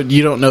are. So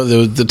you don't know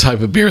the type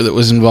of beer that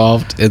was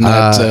involved in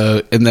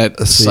that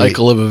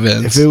cycle of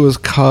events. If it was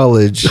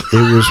college,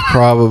 it was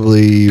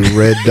probably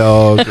Red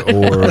Dog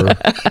or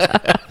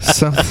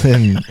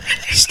something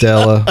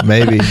Stella.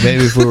 Maybe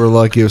if we were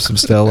lucky with some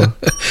Stella.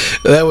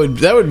 That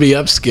would be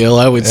upscale,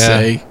 I would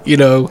say. You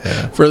know,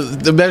 for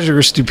the measure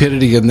of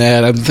stupidity in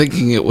that, I'm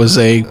thinking it was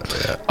a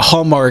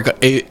Hallmark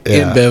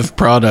InBev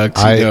product.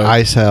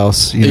 Ice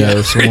House, so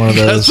one of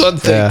those. That's what I'm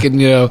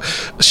thinking.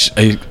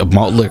 A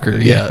malt liquor.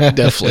 Yeah,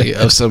 definitely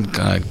of some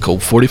kind.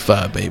 Colt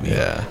 45, baby.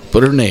 Yeah,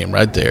 put her name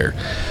right there.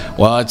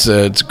 Well, it's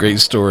a great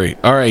story.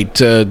 All right,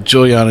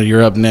 Juliana,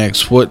 you're up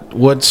next.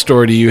 What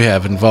story do you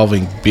have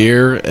involving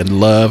beer and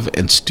love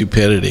and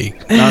stupidity?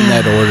 Not in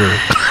that order.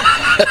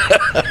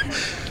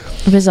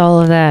 It was all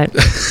of that.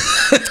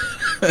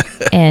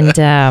 And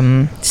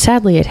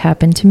sadly, it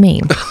happened to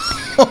me.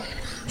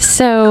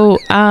 So,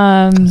 is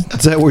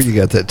that where you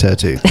got that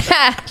tattoo?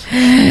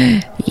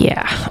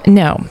 Yeah.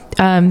 No.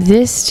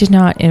 This did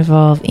not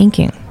involve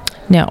inking.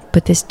 No,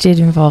 but this did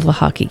involve a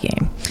hockey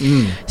game.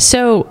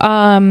 So,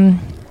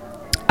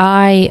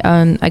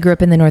 I grew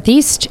up in the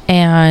Northeast,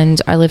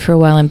 and I lived for a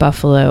while in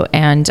Buffalo,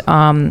 and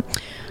I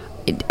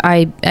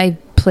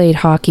played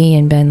hockey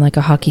and been like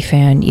a hockey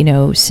fan,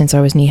 since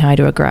I was knee high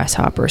to a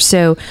grasshopper.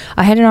 So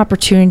I had an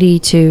opportunity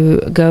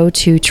to go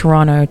to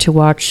Toronto to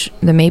watch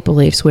the Maple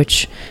Leafs,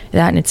 which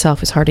that in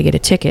itself is hard to get a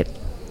ticket.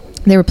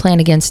 They were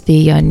playing against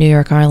the New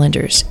York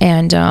Islanders,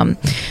 and I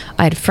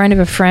had a friend of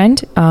a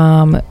friend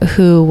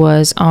who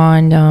was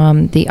on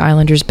the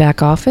Islanders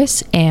back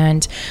office,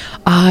 and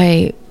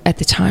I at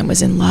the time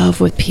was in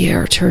love with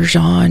Pierre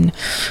Turgeon.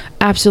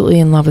 Absolutely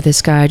in love with this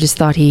guy. I just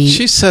thought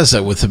She says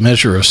that with a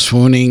measure of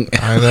swooning.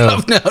 I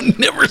know. I've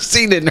never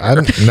seen it in her.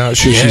 I'm not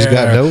sure she's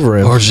gotten over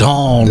him.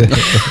 Turgeon.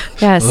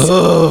 Yes.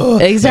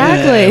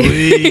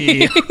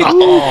 Exactly.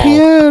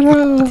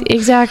 Pierre.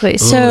 Exactly. Hit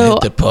So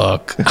the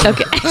puck.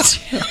 okay.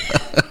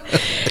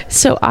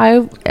 So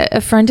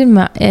a friend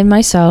and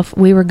myself,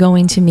 we were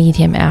going to meet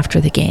him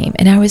after the game,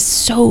 and I was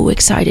so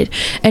excited.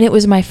 And it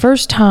was my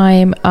first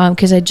time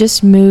because I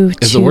just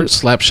moved. Is the word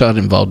slapshot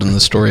involved in the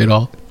story at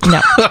all? No.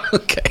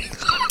 Okay.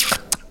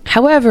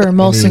 However,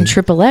 Molson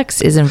Triple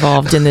X is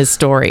involved in this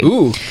story.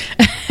 Ooh.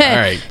 All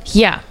right.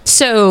 Yeah.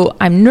 So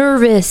I'm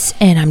nervous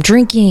and I'm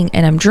drinking,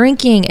 and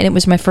it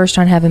was my first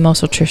time having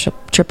Molson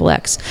Triple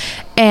X.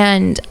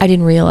 And I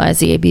didn't realize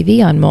the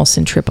ABV on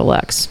Molson Triple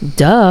X.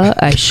 Duh,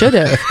 I should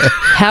have.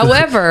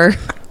 However,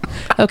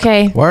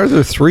 okay. Why are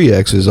there 3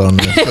 X's on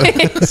this?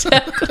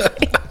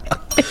 Exactly.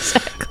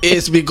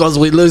 It's because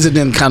we lose it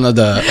in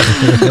Canada.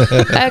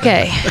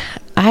 Okay.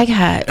 I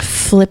got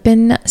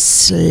flippin'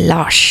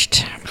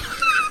 sloshed.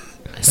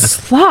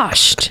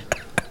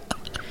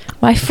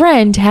 My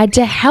friend had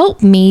to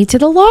help me to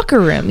the locker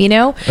room,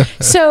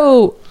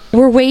 So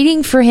we're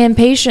waiting for him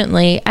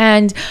patiently,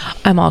 and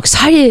I'm all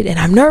excited and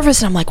I'm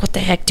nervous, and I'm like, what the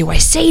heck do I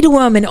say to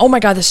him? And oh my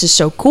God, this is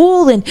so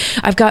cool. And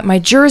I've got my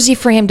jersey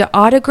for him to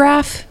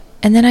autograph.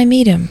 And then I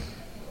meet him.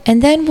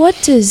 And then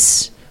what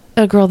does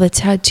a girl that's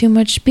had too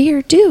much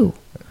beer do?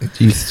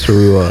 You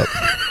threw up.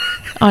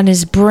 On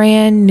his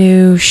brand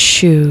new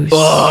shoes.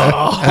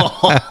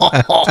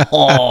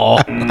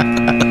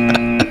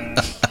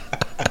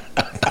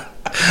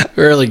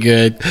 Really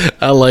good.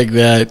 I like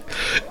that.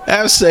 I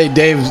have to say,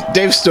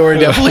 Dave's story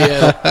definitely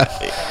had,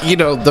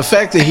 the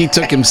fact that he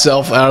took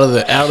himself out of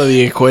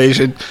the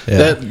equation.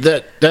 Yeah.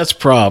 That's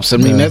props. I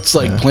mean, that's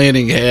like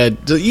planning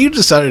ahead. You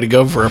decided to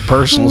go for a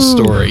personal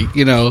story.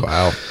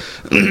 Wow.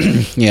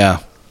 Yeah.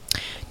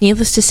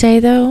 Needless to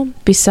say, though,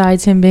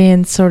 besides him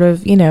being sort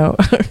of,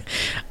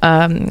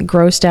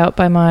 grossed out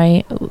by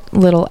my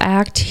little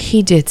act,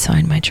 he did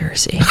sign my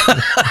jersey.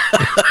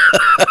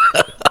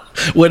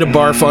 Way to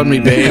barf on me,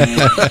 babe.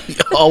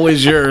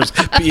 Always yours,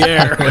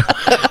 Pierre.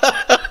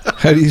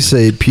 How do you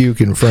say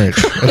puke in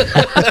French?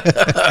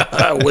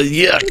 Well,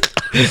 yuck.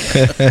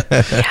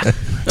 Yeah.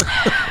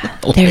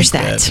 There's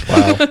that.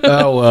 Wow.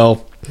 Oh,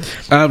 well.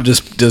 I'm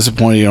just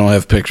disappointed you don't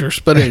have pictures.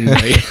 But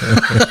anyway.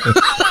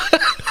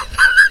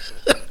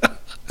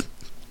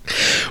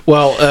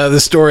 Well,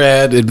 the story I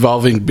had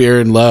involving beer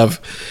and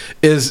love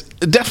is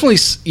definitely,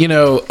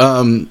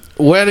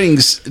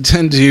 weddings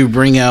tend to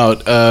bring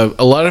out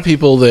a lot of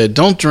people that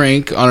don't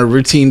drink on a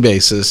routine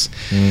basis,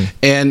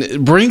 and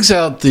it brings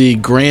out the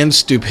grand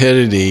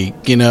stupidity,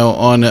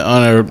 on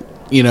a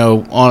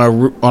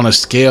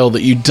scale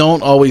that you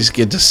don't always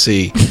get to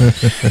see,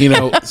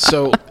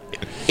 So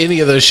any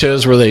of those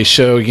shows where they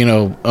show,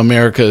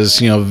 America's,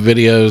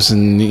 videos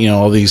and,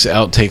 all these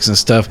outtakes and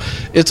stuff,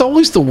 it's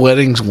always the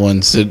weddings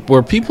ones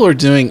where people are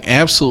doing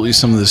absolutely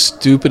some of the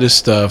stupidest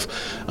stuff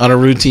on a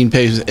routine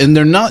basis. And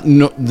they're not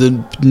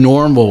the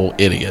normal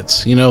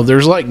idiots.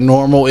 There's like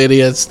normal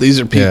idiots. These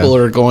are people that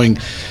are going,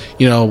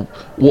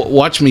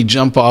 watch me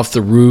jump off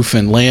the roof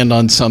and land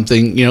on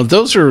something.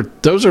 Those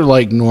are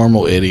like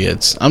normal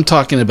idiots. I'm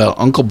talking about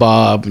Uncle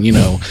Bob,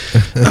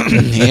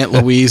 Aunt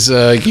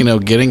Louisa,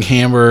 getting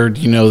hammered,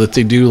 that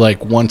they do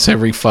like once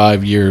every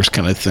 5 years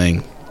kind of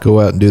thing. Go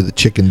out and do the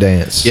chicken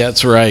dance. Yeah,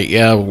 that's right.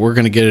 Yeah, we're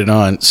going to get it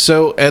on.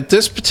 So at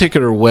this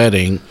particular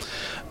wedding,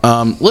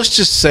 let's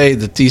just say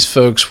that these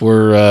folks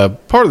were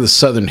part of the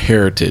Southern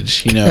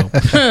heritage,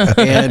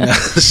 and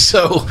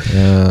so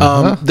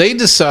they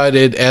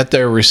decided at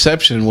their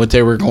reception what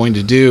they were going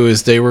to do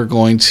is they were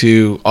going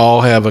to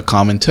all have a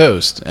common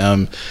toast,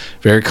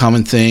 very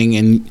common thing.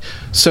 And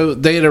so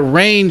they had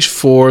arranged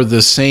for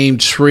the same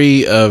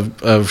tree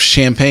of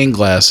champagne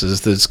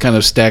glasses that's kind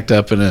of stacked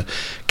up in a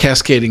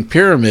cascading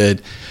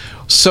pyramid.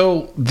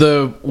 So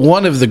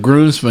one of the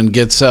groomsmen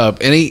gets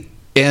up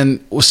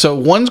and so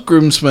one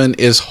groomsman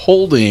is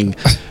holding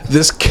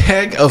this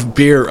keg of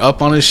beer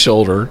up on his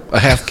shoulder, a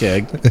half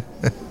keg,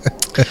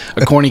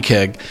 a corny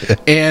keg,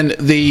 and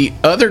the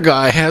other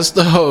guy has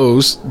the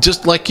hose,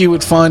 just like you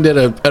would find at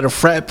a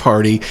frat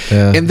party,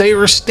 and they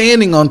were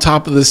standing on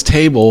top of this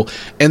table,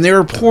 and they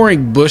were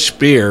pouring Busch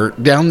beer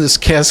down this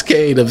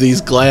cascade of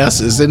these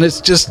glasses, and it's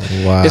just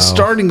it's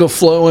starting to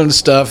flow and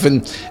stuff,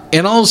 and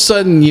all of a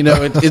sudden,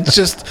 it's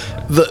just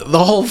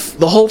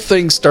the whole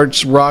thing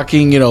starts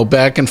rocking,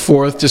 back and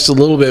forth just a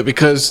little bit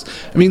because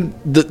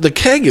the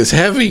keg is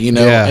heavy,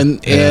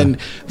 and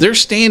they're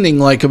standing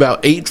like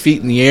about 8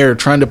 feet in the air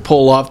trying to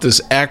pull off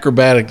this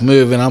acrobatic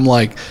move, and I'm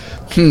like,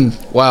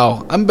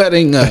 wow, I'm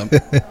betting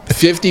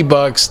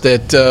 $50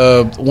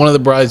 that one of the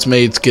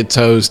bridesmaids gets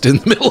hosed in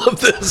the middle of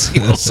this,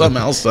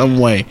 somehow, some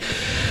way.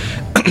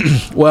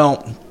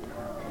 Well,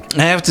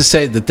 I have to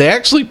say that they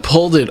actually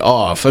pulled it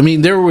off.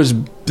 There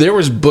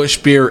was Busch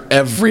beer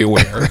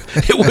everywhere.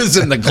 It was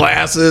in the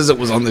glasses. It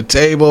was on the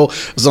table.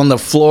 It was on the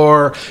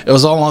floor. It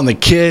was all on the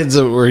kids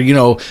that were,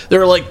 they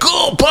were like,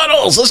 cool,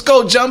 puddles, let's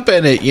go jump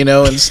in it,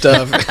 and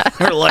stuff.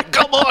 They're like,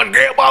 come on,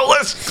 Grandma,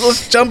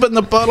 let's jump in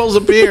the puddles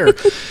of beer.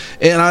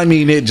 And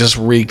it just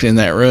reeked in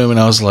that room.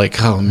 And I was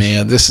like, oh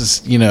man, this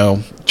is,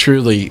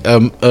 truly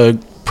a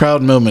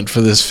proud moment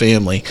for this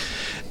family.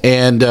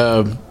 And,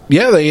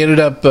 they ended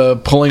up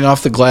pulling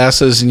off the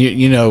glasses, and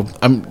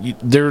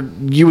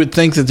you would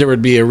think that there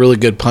would be a really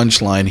good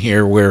punchline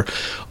here, where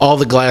all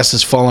the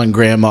glasses fall on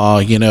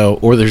Grandma,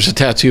 or there's a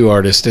tattoo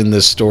artist in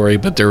this story,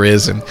 but there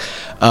isn't.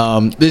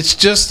 It's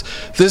just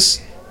this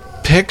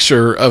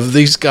picture of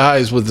these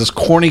guys with this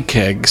corny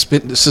keg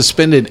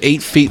suspended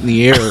 8 feet in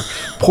the air,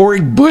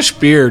 pouring Busch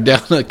beer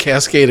down a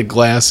cascade of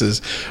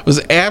glasses was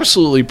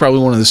absolutely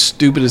probably one of the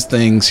stupidest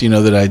things,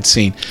 that I'd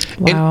seen.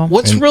 Wow. And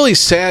what's really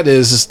sad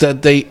is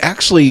that they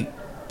actually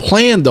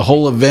planned the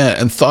whole event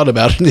and thought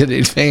about it in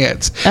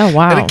advance. Oh,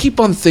 wow. And I keep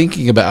on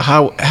thinking about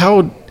how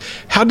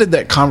did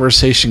that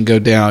conversation go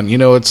down?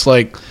 It's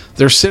like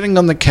they're sitting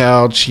on the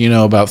couch,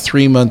 about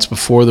 3 months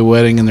before the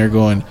wedding, and they're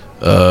going,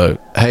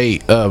 hey,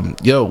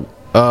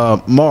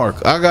 Mark,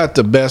 I got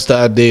the best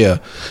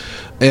idea.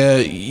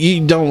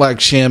 You don't like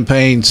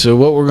champagne, so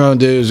what we're going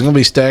to do is we're going to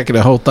be stacking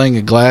a whole thing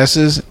of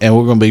glasses, and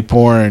we're going to be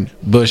pouring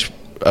Busch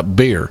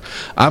beer.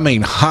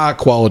 High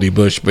quality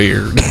Busch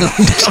beer down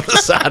the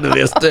side of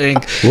this thing.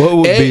 What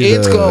would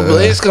it's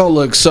going to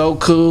look so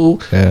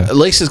cool. Yeah.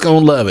 Lisa's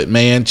going to love it,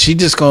 man. She's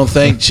just going to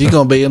think she's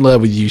going to be in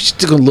love with you. She's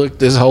going to look at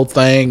this whole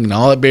thing and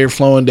all that beer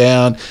flowing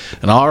down,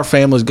 and all our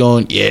family's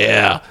going,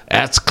 yeah,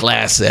 that's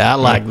classy. I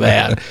like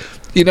that.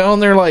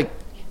 And they're like,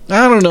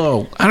 I don't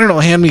know.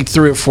 Hand me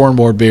 3 or 4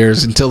 more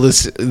beers until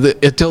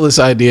this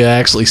idea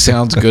actually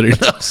sounds good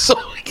enough. So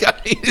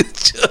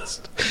it's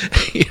just,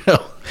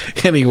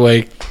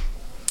 Anyway,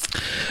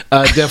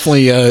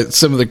 definitely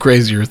some of the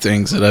crazier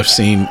things that I've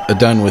seen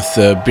done with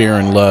beer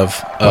and love,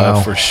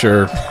 for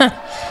sure.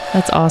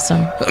 That's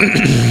awesome.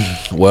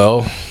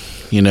 Well,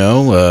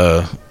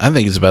 I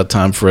think it's about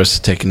time for us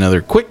to take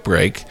another quick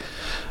break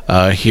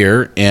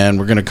here, and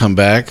we're going to come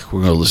back.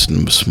 We're going to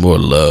listen to some more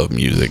love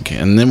music,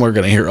 and then we're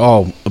going to hear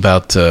all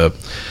about good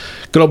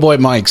old boy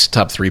Mike's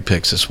top 3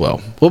 picks as well.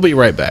 We'll be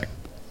right back.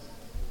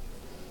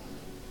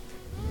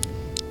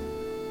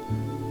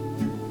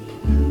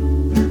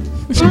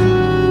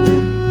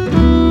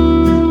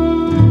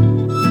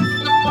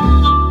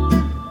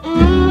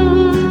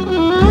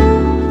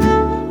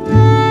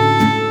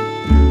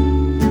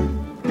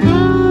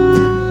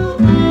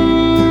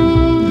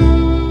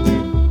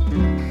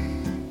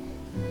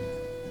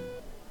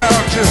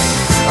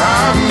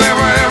 I'm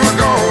never ever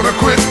gonna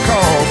quit,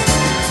 'cause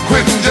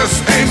quitting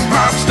just ain't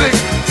my stick.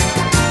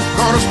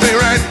 Gonna stay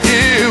right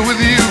here with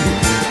you.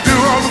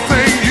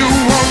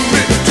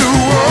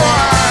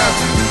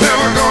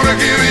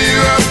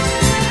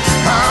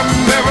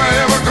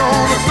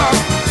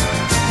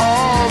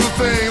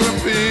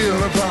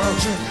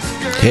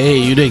 Hey,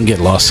 you didn't get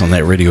lost on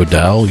that radio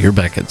dial. You're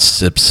back at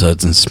Sip,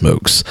 Suds, and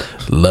Smokes.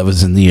 Love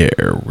is in the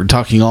air. We're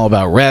talking all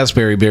about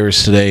raspberry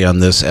beers today on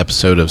this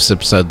episode of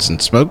Sip, Suds,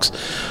 and Smokes.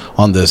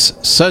 On this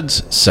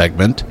Suds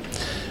segment,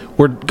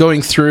 we're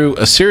going through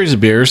a series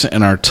of beers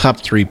and our top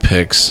 3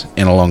 picks,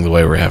 and along the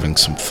way we're having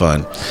some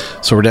fun.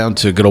 So we're down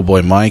to good old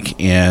boy Mike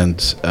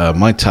and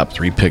my top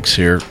 3 picks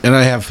here, and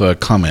I have a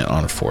comment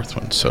on a 4th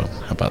one, so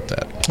how about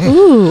that?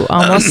 Ooh,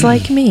 almost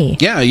like me.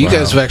 Yeah, you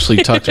guys have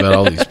actually talked about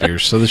all these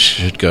beers, so this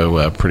should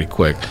go pretty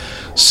quick.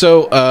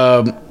 So,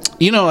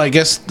 I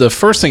guess the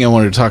first thing I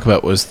wanted to talk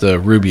about was the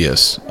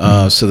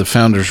Rubaeus, so the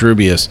Founders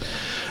Rubaeus.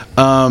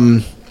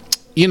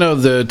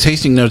 The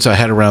tasting notes I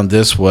had around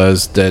this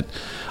was that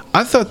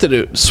I thought that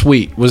it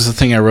sweet was the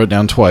thing I wrote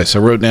down twice. I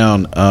wrote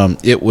down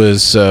it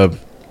was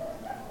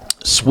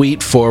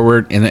sweet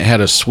forward and it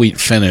had a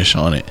sweet finish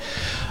on it.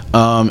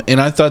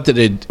 And I thought that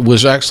it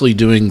was actually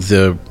doing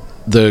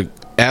the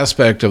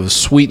aspect of the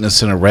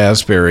sweetness in a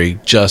raspberry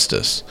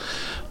justice.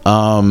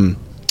 And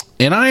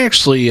I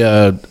actually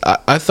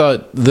I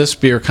thought this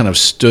beer kind of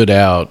stood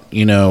out,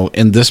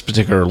 in this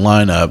particular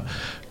lineup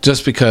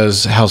just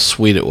because how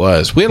sweet it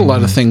was. We had a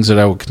lot of things that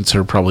I would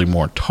consider probably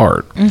more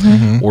tart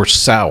or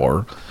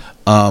sour.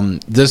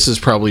 This is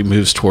probably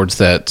moves towards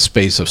that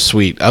space of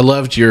sweet. I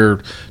loved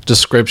your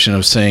description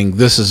of saying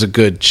this is a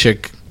good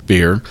chick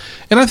beer.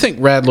 And I think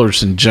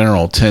Radlers in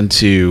general tend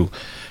to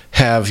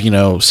have,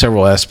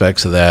 several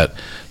aspects of that.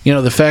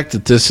 The fact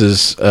that this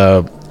is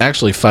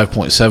actually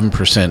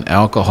 5.7%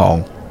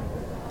 alcohol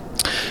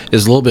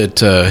is a little bit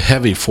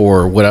heavy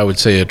for what I would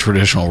say a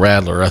traditional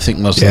Radler. I think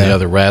most of the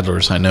other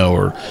Radlers I know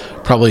are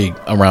probably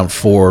around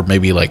 4,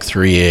 maybe like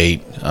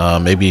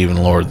 3.8, maybe even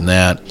lower than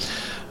that.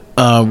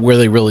 Where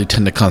they really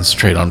tend to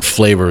concentrate on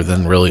flavor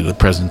than really the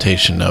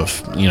presentation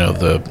of,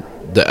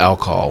 the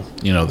alcohol,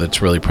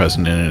 that's really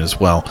present in it as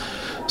well.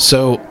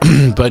 So,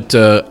 but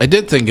I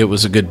did think it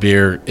was a good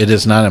beer. It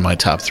is not in my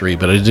top 3,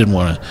 but I did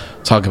want to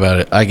talk about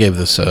it. I gave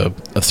this a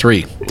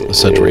 3, a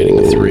Suds rating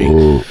of 3.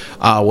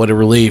 What a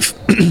relief.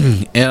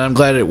 And I'm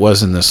glad it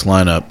was in this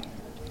lineup.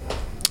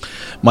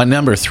 My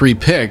number 3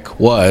 pick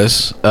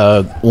was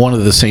one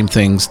of the same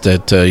things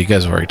that you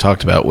guys have already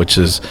talked about, which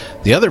is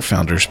the other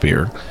Founders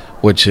beer,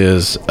 which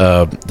is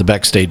the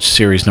Backstage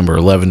Series number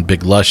 11,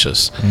 Big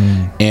Lushious.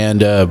 And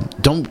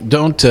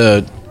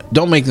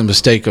don't make the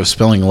mistake of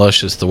spelling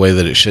Luscious the way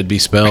that it should be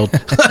spelled.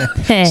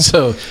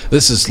 So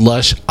this is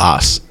Lushious,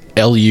 Lush,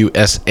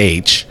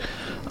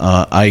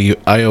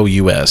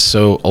 IOUS.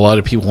 So a lot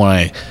of people,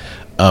 when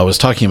I was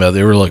talking about it,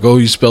 they were like, "Oh,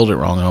 you spelled it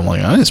wrong." And I'm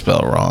like, "I didn't spell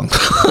it wrong."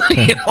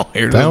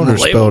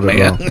 Founders spelled it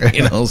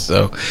wrong.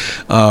 So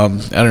I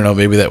don't know.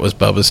 Maybe that was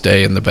Bubba's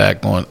day in the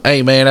back going,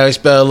 "Hey, man, I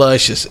spelled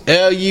Luscious,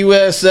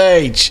 Lush,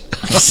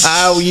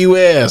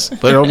 IOUS."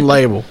 Put it on the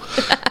label.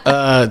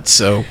 I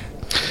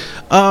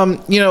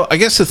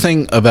guess the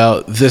thing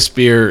about this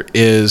beer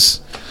is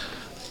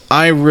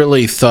I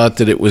really thought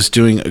that it was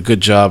doing a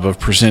good job of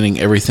presenting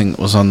everything that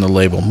was on the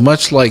label,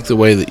 much like the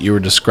way that you were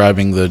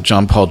describing the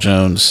John Paul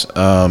Jones,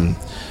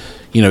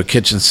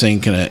 kitchen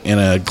sink in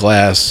a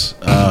glass.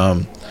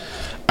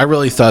 I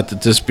really thought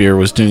that this beer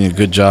was doing a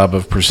good job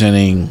of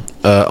presenting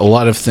a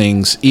lot of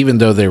things, even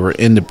though they were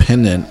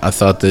independent. I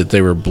thought that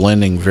they were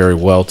blending very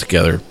well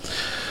together.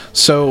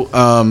 So,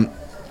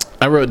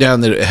 I wrote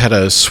down that it had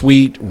a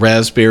sweet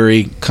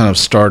raspberry kind of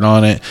start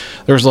on it.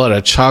 There was a lot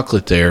of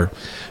chocolate there.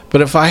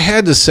 But if I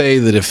had to say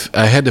that if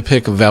I had to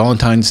pick a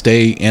Valentine's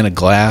Day in a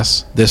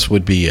glass, this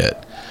would be it.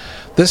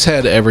 This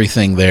had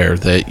everything there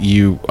that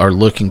you are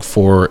looking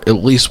for,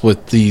 at least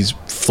with these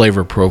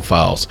flavor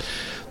profiles.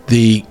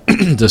 The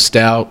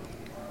stout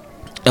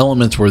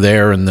elements were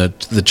there, and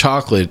the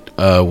chocolate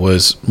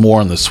was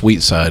more on the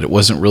sweet side. It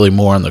wasn't really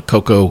more on the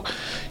cocoa,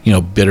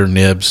 bitter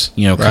nibs,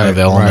 kind of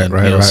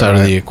element side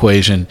of the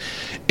equation.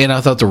 And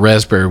I thought the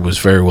raspberry was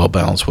very well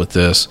balanced with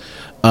this.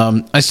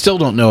 I still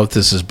don't know if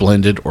this is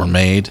blended or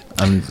made.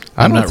 I'm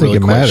not really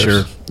quite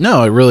sure.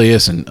 No, it really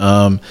isn't.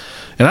 And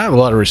I have a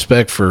lot of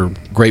respect for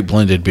great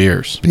blended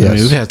beers. Yes. I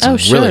mean, we've had some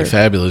really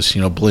fabulous,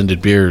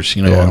 blended beers,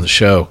 on the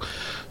show.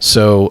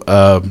 So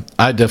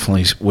I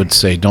definitely would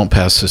say don't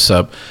pass this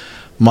up.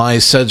 My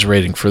Suds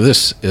rating for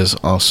this is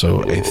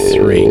also a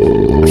 3.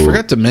 I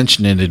forgot to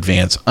mention in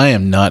advance, I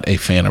am not a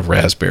fan of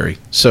raspberry.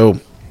 So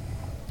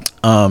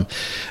it was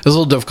a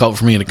little difficult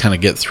for me to kind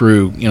of get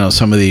through,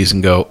 some of these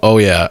and go, oh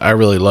yeah, I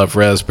really love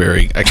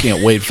raspberry. I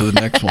can't wait for the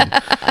next one.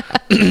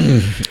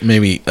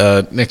 Maybe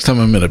next time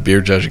I'm in a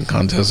beer judging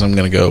contest, I'm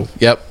going to go,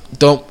 yep,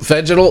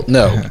 vegetal,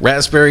 no.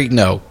 Raspberry,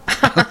 no.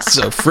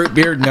 So fruit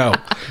beer, no.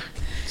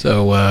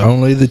 So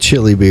only the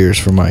chili beers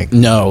for Mike.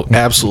 No,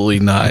 absolutely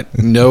not.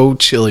 No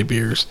chili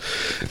beers.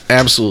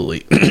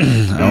 Absolutely.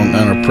 I'm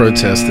going to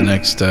protest the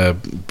next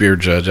beer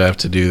judge. I have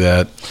to do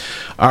that.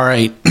 All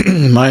right.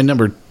 My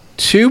number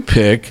 2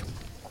 pick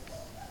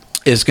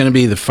is going to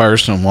be the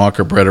Firestone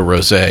Walker Bretta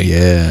Rosé.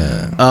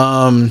 Yeah.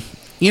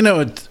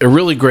 A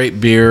really great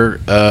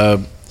beer.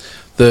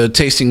 The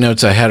tasting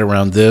notes I had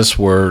around this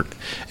were,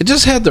 it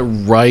just had the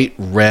right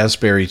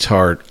raspberry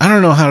tart. I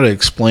don't know how to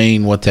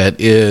explain what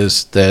that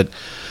is. That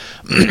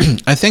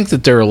I think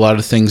that there are a lot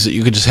of things that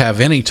you could just have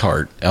any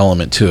tart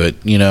element to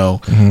it,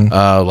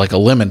 like a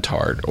lemon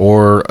tart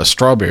or a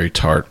strawberry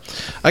tart.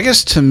 I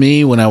guess to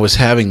me, when I was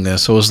having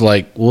this, I was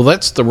like, well,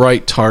 that's the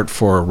right tart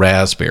for a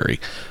raspberry.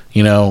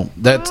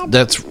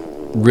 That's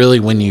really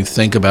when you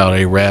think about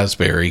a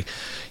raspberry,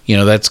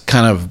 that's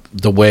kind of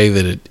the way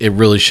that it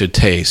really should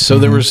taste. So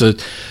there's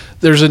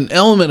an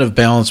element of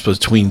balance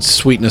between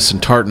sweetness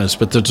and tartness,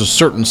 but there's a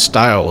certain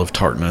style of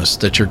tartness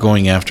that you're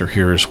going after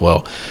here as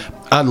well.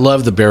 I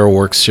love the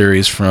Barrelworks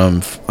series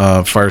from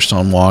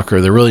Firestone Walker.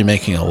 They're really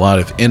making a lot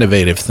of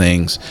innovative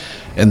things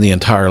in the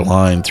entire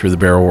line through the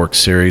Barrelworks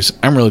series.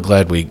 I'm really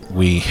glad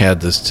we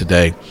had this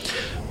today.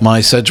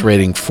 My Suds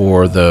rating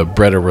for the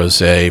Bretta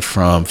Rosé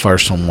from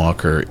Firestone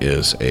Walker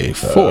is a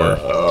 4.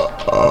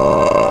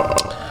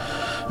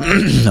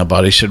 My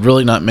body should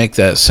really not make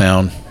that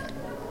sound.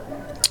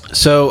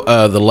 So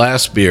the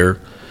last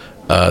beer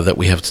that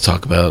we have to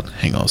talk about,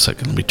 hang on a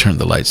second, let me turn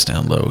the lights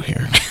down low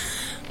here.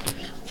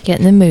 Get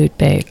in the mood,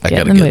 babe. I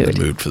gotta get in the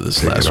mood for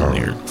this last one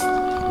here.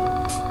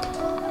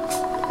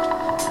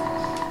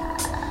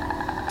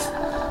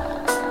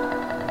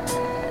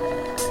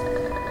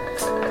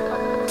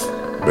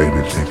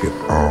 Baby, take it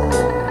all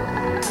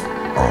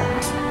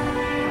off.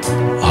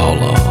 All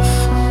off.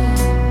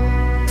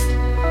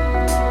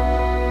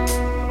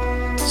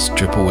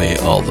 Strip away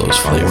all those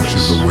I want you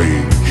flavors. the way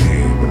you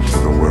came into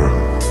the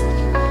world.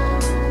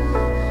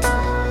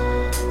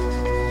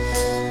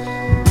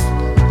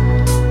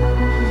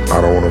 I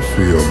don't want to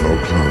feel no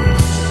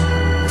clothes.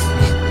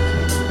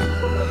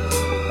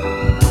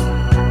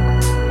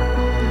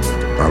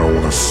 I don't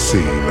want to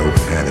see no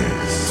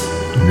panties.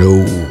 No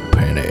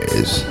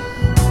pennies.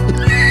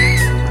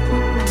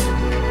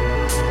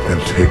 And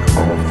take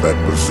off that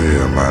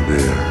brassiere, my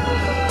dear.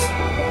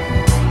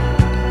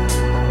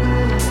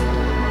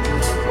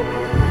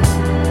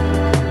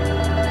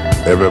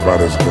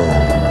 Everybody's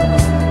gone.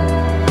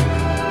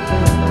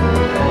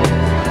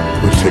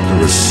 We'll take the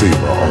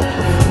receiver off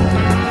the phone.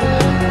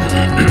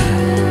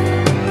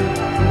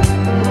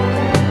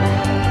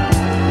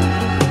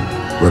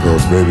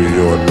 Because baby,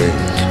 you and me,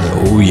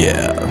 Oh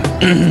yeah.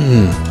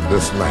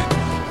 this night,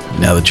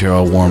 Now that you're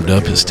all warmed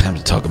up, it's time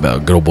to talk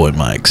about good old boy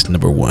Mike's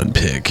number 1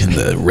 pick in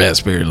the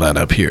raspberry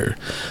lineup here.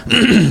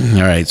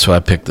 All right, so I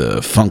picked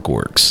the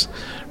Funkwerks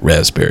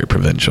Raspberry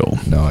Provincial.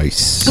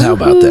 Nice. How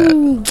about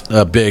that?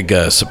 A big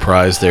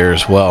surprise there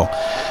as well.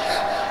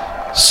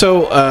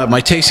 So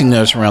my tasting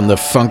notes around the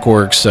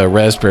Funkwerks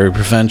Raspberry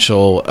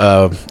Provincial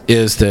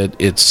is that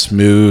it's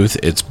smooth,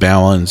 it's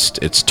balanced,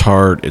 it's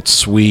tart, it's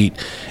sweet.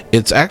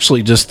 It's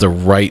actually just the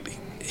right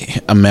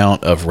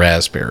amount of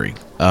raspberry.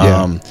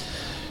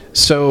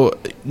 So,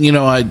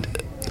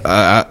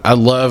 I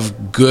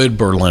love good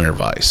Berliner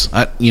Weiss.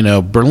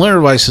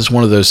 Berliner Weiss is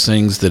one of those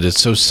things that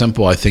it's so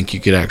simple, I think you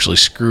could actually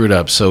screw it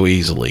up so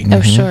easily. Oh,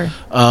 sure.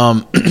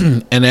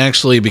 And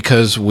actually,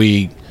 because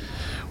we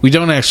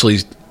don't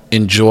actually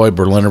enjoy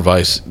Berliner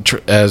Weiss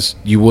as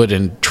you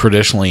would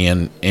traditionally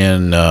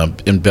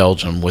in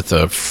Belgium with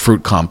a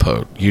fruit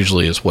compote,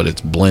 usually is what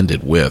it's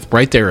blended with,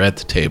 right there at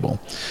the table.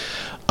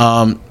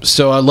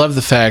 So I love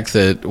the fact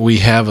that we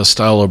have a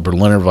style of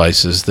Berliner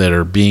Weisses that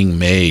are being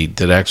made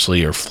that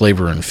actually are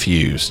flavor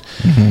infused.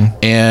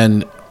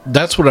 And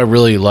that's what I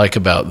really like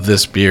about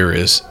this beer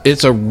is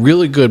it's a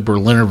really good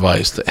Berliner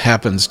Weiss that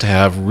happens to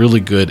have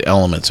really good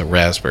elements of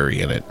raspberry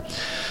in it.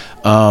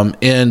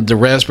 And the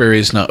raspberry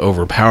is not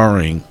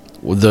overpowering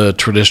the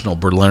traditional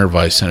Berliner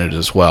Weiss in it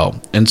as well.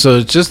 And so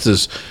it's just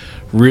this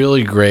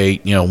really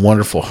great,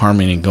 wonderful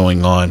harmony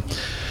going on.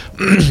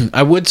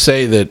 I would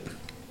say that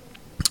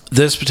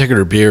this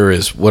particular beer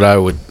is what I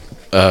would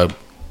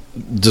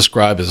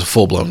describe as a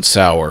full-blown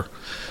sour.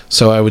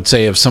 So I would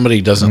say if somebody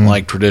doesn't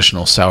like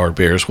traditional sour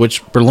beers,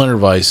 which Berliner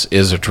Weiss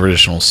is a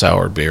traditional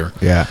sour beer,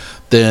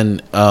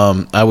 then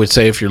I would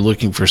say if you're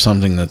looking for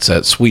something that's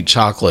that sweet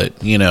chocolate,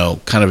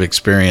 kind of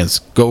experience,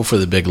 go for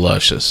the Big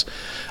Luscious.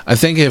 I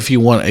think if you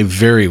want a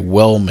very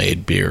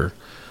well-made beer,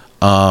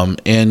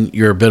 and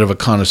you're a bit of a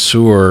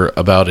connoisseur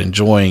about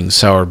enjoying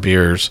sour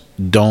beers,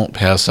 don't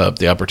pass up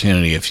the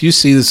opportunity. If you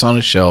see this on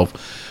a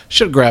shelf,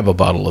 should grab a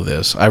bottle of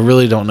this. I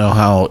really don't know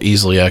how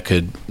easily I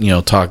could,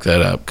 talk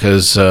that up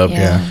because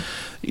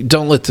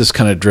don't let this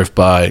kind of drift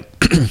by.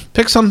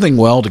 Pick something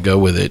well to go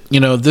with it.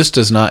 This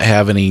does not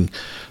have any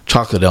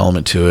chocolate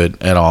element to it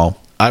at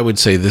all. I would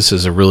say this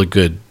is a really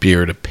good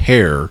beer to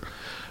pair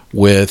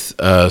with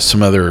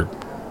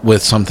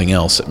something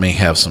else that may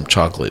have some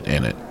chocolate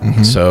in it.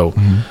 So,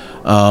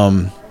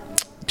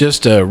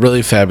 just a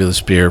really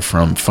fabulous beer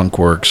from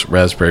Funkwerks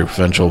Raspberry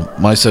Provincial.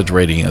 My Suds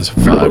rating is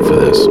 5 for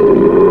this.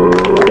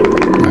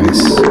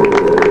 Nice.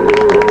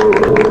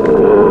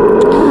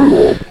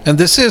 And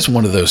this is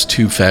one of those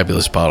 2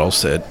 fabulous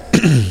bottles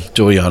that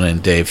Juliana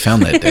and Dave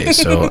found that day.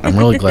 So I'm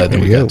really glad that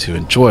we got to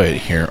enjoy it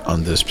here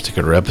on this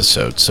particular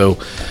episode. So,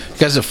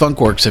 guys at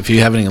Funkwerks, if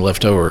you have any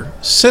left over,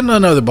 send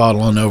another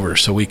bottle on over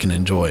so we can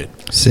enjoy it.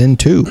 Send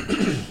 2.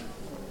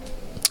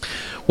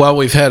 Well,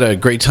 we've had a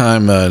great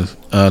time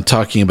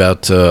talking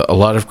about a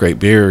lot of great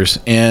beers,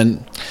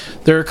 and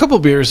there are a couple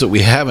beers that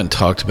we haven't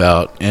talked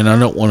about, and I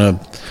don't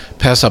want to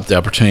pass up the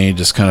opportunity to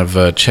just kind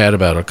of chat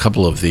about a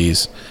couple of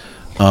these.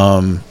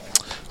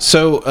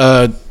 So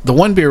the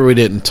one beer we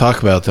didn't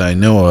talk about that I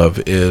know of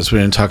is we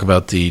didn't talk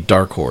about the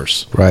Dark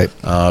Horse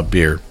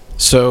beer.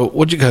 So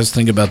what did you guys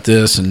think about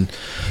this? And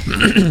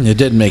it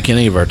didn't make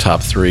any of our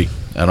top 3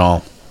 at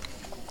all.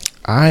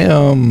 I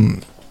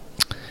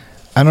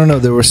don't know.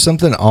 There was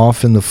something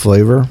off in the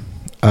flavor.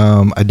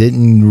 I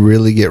didn't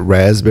really get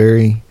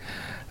raspberry.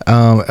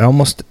 It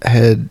almost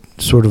had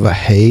sort of a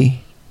hay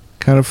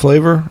kind of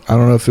flavor. I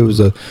don't know if it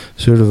was a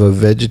sort of a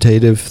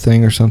vegetative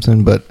thing or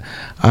something, but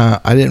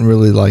I didn't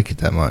really like it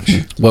that much.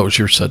 What was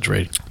your Suds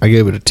rating? I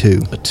gave it a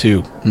 2. A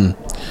 2.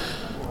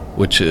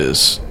 Which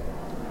is...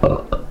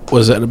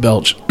 Was that a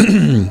belch?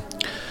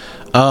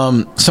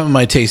 Some of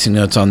my tasting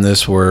notes on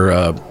this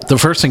were... the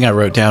first thing I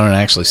wrote down and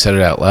actually said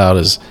it out loud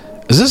is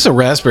this a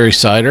raspberry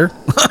cider?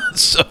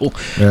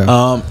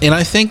 And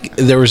I think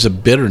there was a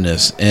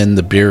bitterness in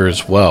the beer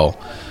as well.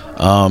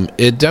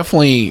 It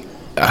definitely...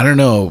 I don't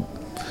know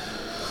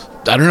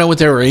what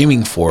they were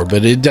aiming for,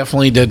 but it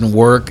definitely didn't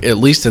work, at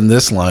least in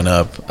this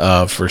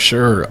lineup, for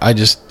sure. I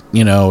just,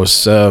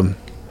 was,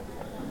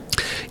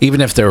 even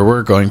if they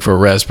were going for a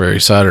raspberry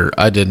cider,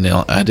 I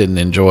didn't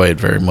enjoy it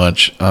very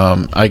much.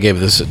 I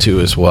gave this a 2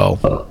 as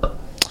well.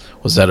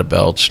 Was that a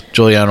belch?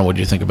 Juliana, what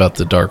do you think about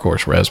the Dark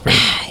Horse Raspberry?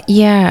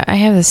 Yeah, I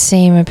have the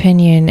same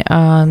opinion,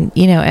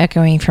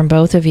 echoing from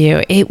both of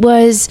you. It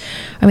was,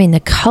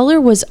 the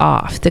color was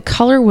off. The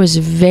color was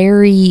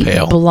very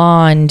pale,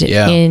 blonde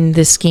in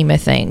the scheme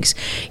of things.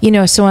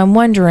 So I'm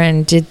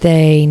wondering, did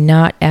they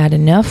not add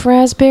enough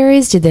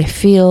raspberries? Did they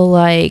feel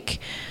like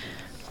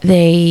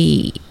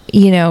they,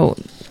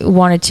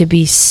 wanted to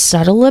be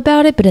subtle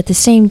about it? But at the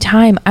same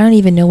time, I don't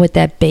even know what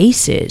that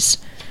base is.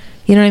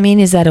 You know what I mean?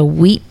 Is that a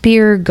wheat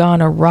beer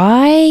gone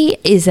awry?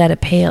 Is that a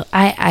pale?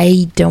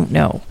 I don't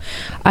know.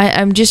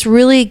 I'm just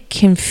really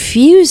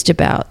confused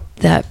about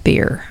that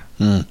beer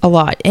a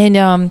lot. And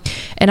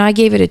I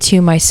gave it a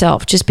 2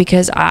 myself just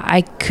because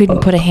I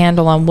couldn't put a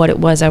handle on what it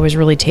was I was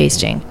really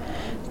tasting.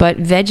 But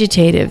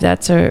vegetative,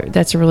 that's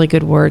a really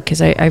good word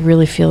because I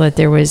really feel that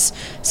there was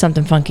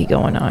something funky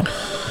going on.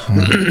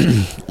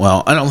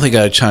 Well, I don't think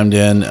I chimed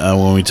in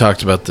when we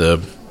talked about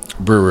the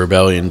Brew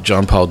Rebellion,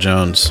 John Paul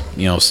Jones,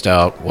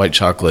 stout, white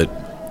chocolate,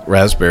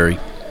 raspberry.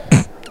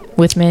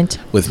 With mint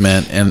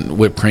and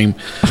whipped cream.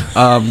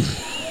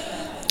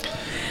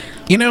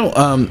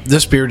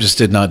 This beer just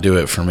did not do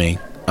it for me.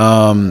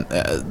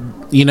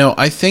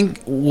 I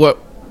think what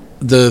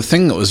the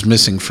thing that was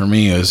missing for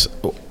me is,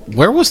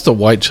 where was the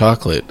white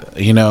chocolate?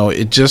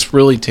 It just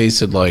really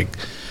tasted like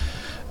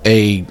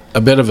a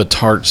bit of a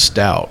tart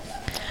stout.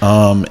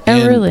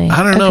 Really?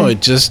 I don't know.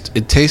 It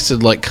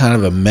tasted like kind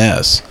of a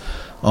mess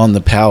on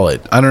the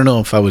palate. I don't know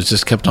if I was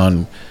just kept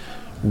on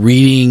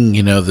reading,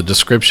 the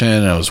description,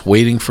 and I was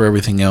waiting for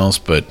everything else,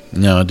 but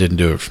no, it didn't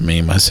do it for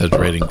me. My Suds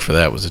rating for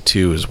that was a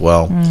 2 as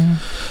well.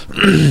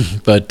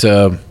 But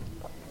a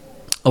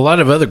lot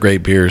of other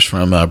great beers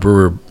from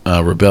Brewer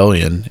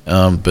Rebellion,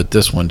 but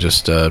this one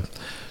just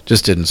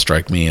didn't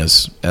strike me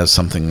as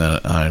something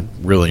that I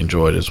really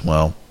enjoyed as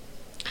well.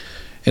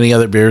 Any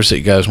other beers that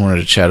you guys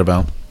wanted to chat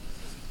about?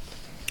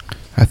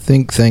 I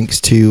think thanks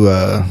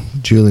to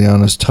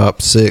Juliana's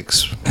top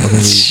 6,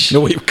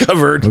 we've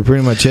covered. We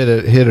pretty much hit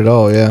it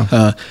all.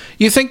 Yeah.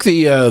 You think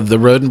the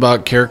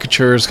Rodenbach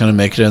Caractère is going to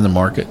make it in the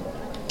market?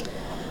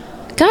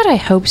 God, I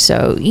hope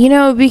so.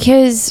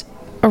 Because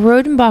a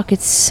Rodenbach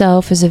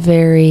itself is a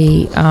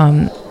very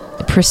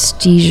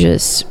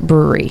prestigious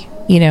brewery.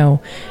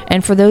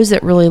 And for those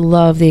that really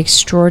love the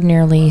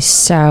extraordinarily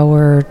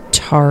sour,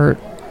 tart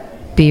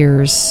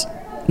beers,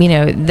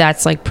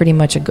 that's like pretty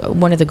much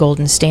one of the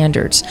golden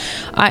standards.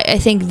 I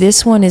think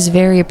this one is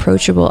very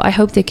approachable. I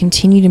hope they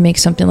continue to make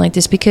something like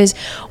this because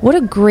what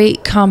a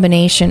great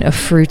combination of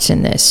fruits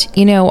in this.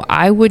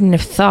 I wouldn't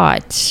have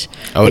thought.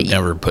 I would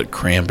never put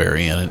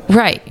cranberry in it.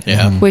 Right.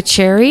 Yeah. With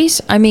cherries?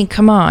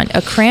 Come on.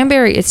 A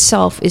cranberry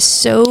itself is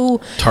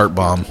so... Tart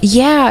bomb.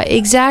 Yeah,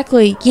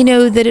 exactly.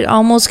 That it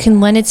almost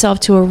can lend itself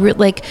to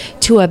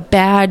a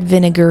bad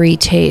vinegary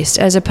taste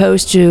as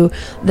opposed to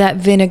that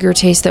vinegar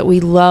taste that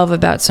we love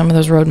about some of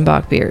those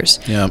Rodenbach beers.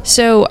 Yeah.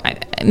 So,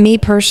 me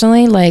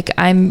personally,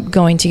 I'm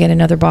going to get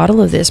another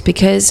bottle of this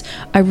because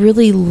I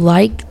really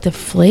like the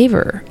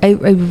flavor. I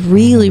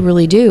really,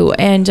 really do.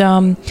 And,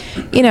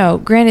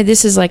 granted,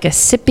 this is like a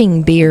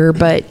sipping beer,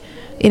 but,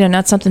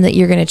 not something that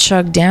you're going to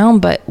chug down.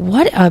 But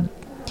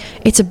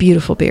it's a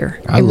beautiful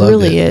beer. It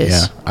really is.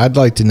 Yeah. I'd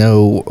like to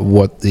know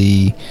what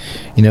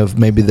if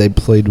maybe they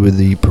played with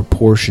the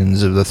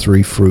proportions of the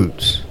 3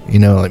 fruits.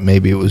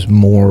 Maybe it was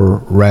more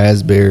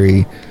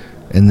raspberry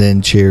and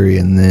then cherry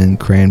and then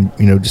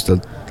just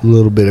a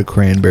little bit of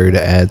cranberry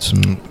to add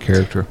some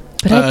character.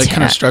 But It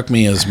kind of struck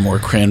me as more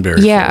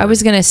cranberry. Yeah, forward. I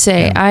was gonna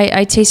say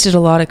I tasted a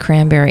lot of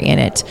cranberry in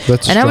it,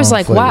 That's a and I was strong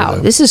like, flavor, "Wow,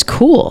 though. this is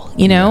cool."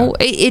 You know,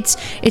 it's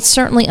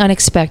certainly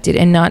unexpected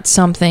and not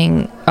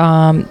something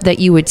that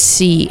you would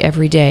see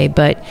every day,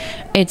 but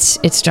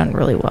it's done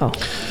really well.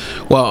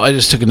 Well, I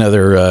just took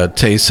another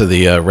taste of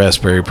the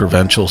Raspberry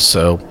Provincial,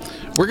 so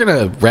we're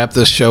gonna wrap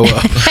this show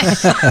up.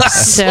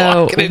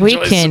 So can we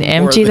enjoy can some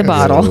more empty the there.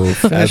 bottle.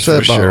 So finish for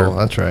that bottle. sure.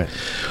 That's right.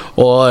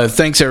 Well,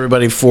 thanks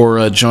everybody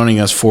for joining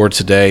us for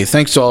today.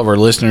 Thanks to all of our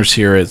listeners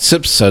here at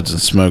Sips, Suds,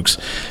 and Smokes.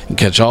 You can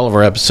catch all of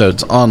our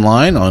episodes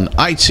online on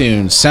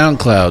iTunes,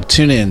 SoundCloud,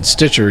 TuneIn,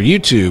 Stitcher,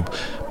 YouTube,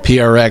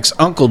 PRX,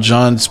 Uncle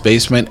John's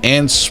Basement,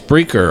 and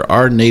Spreaker,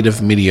 our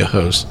native media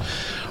host.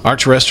 Our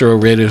terrestrial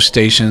radio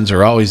stations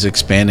are always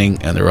expanding,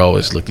 and they're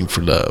always looking for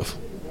love.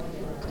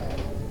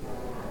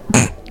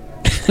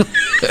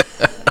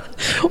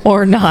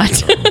 Or not.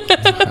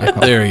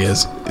 There he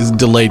is. His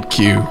delayed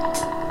cue.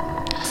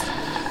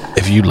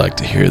 If you'd like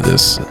to hear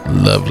this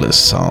loveless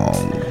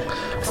song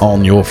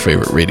on your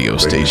favorite radio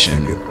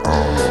station,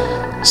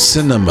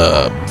 send them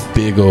a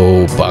big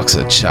old box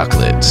of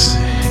chocolates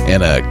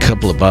and a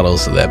couple of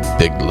bottles of that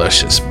big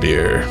luscious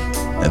beer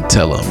and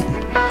tell them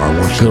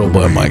good old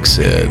boy Mike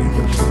said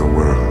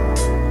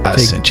I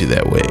sent you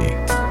that way.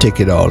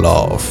 Take it all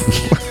off.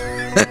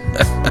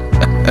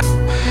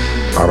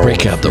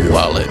 Break out the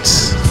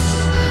wallets.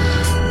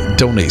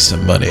 Donate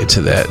some money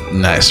to that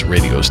nice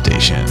radio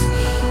station.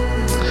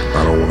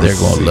 They're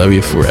going to love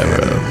you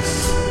forever.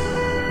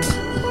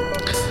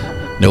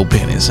 No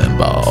pennies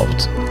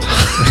involved.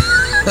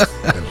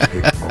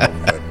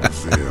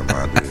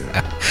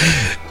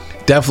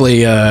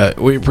 Definitely,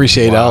 we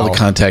appreciate all the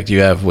contact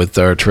you have with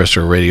our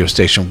terrestrial radio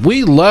station.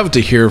 We love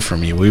to hear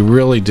from you. We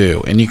really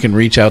do. And you can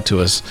reach out to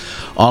us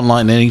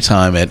online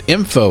anytime at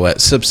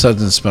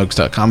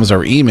info@sipsudsandsmokes.com is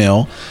our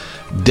email.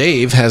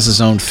 Dave has his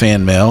own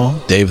fan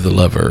mail, Dave the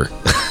Lover.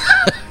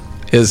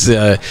 His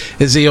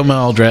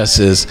email address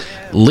is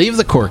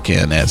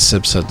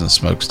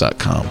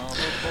leavethecorkin@sipsudsandsmokes.com.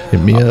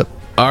 Hit me up.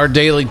 Our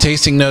daily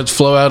tasting notes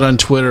flow out on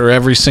Twitter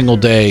every single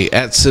day.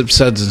 At Sips,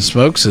 Suds, and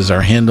Smokes is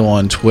our handle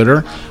on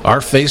Twitter. Our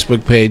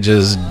Facebook page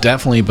is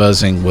definitely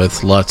buzzing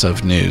with lots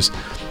of news.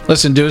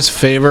 Listen, do us a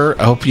favor.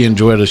 I hope you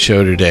enjoyed the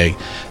show today.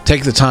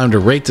 Take the time to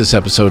rate this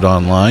episode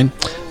online.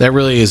 That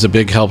really is a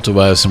big help to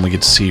us, and we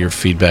get to see your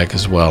feedback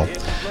as well.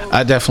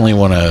 I definitely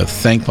want to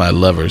thank my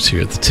lovers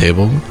here at the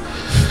table.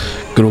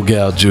 Good old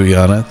Gal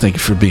Julieanna, thank you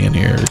for being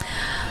here.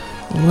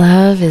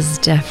 Love is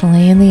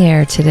definitely in the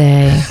air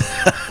today.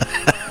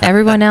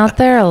 Everyone out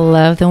there,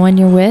 love the one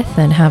you're with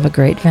and have a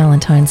great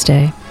Valentine's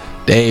Day.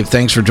 Dave,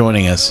 thanks for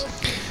joining us.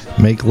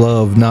 Make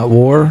love, not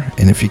war.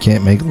 And if you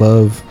can't make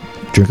love,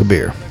 drink a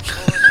beer.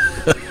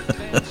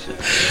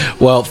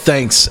 Well,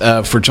 thanks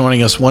for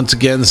joining us once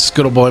again. This is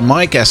good old boy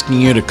Mike asking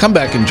you to come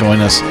back and join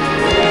us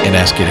and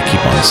ask you to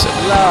keep on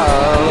sipping. Love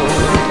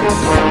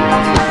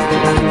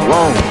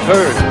won't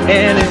hurt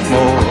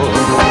anymore.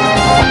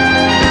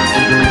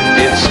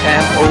 It's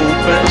an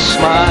open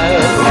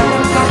smile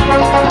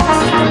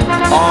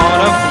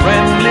on a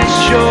friendly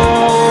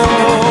shore.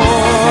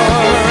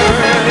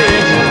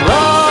 It's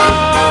love.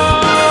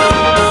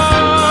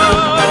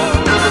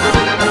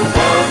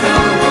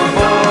 Welcome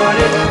aboard,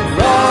 it's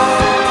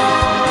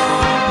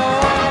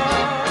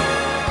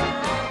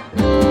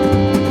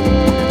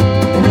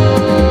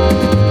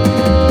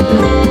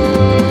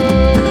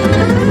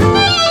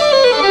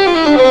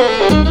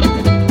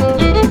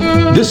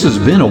This has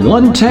been a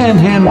One Tan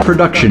Hand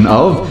production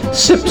of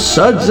Sips,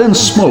 Suds, and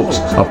Smokes,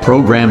 a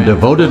program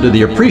devoted to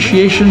the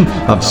appreciation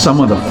of some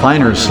of the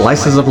finer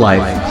slices of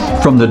life.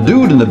 From the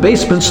Dude in the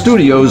Basement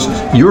Studios,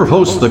 your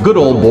hosts, the Good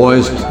Old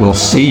Boys, will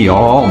see you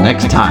all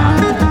next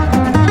time.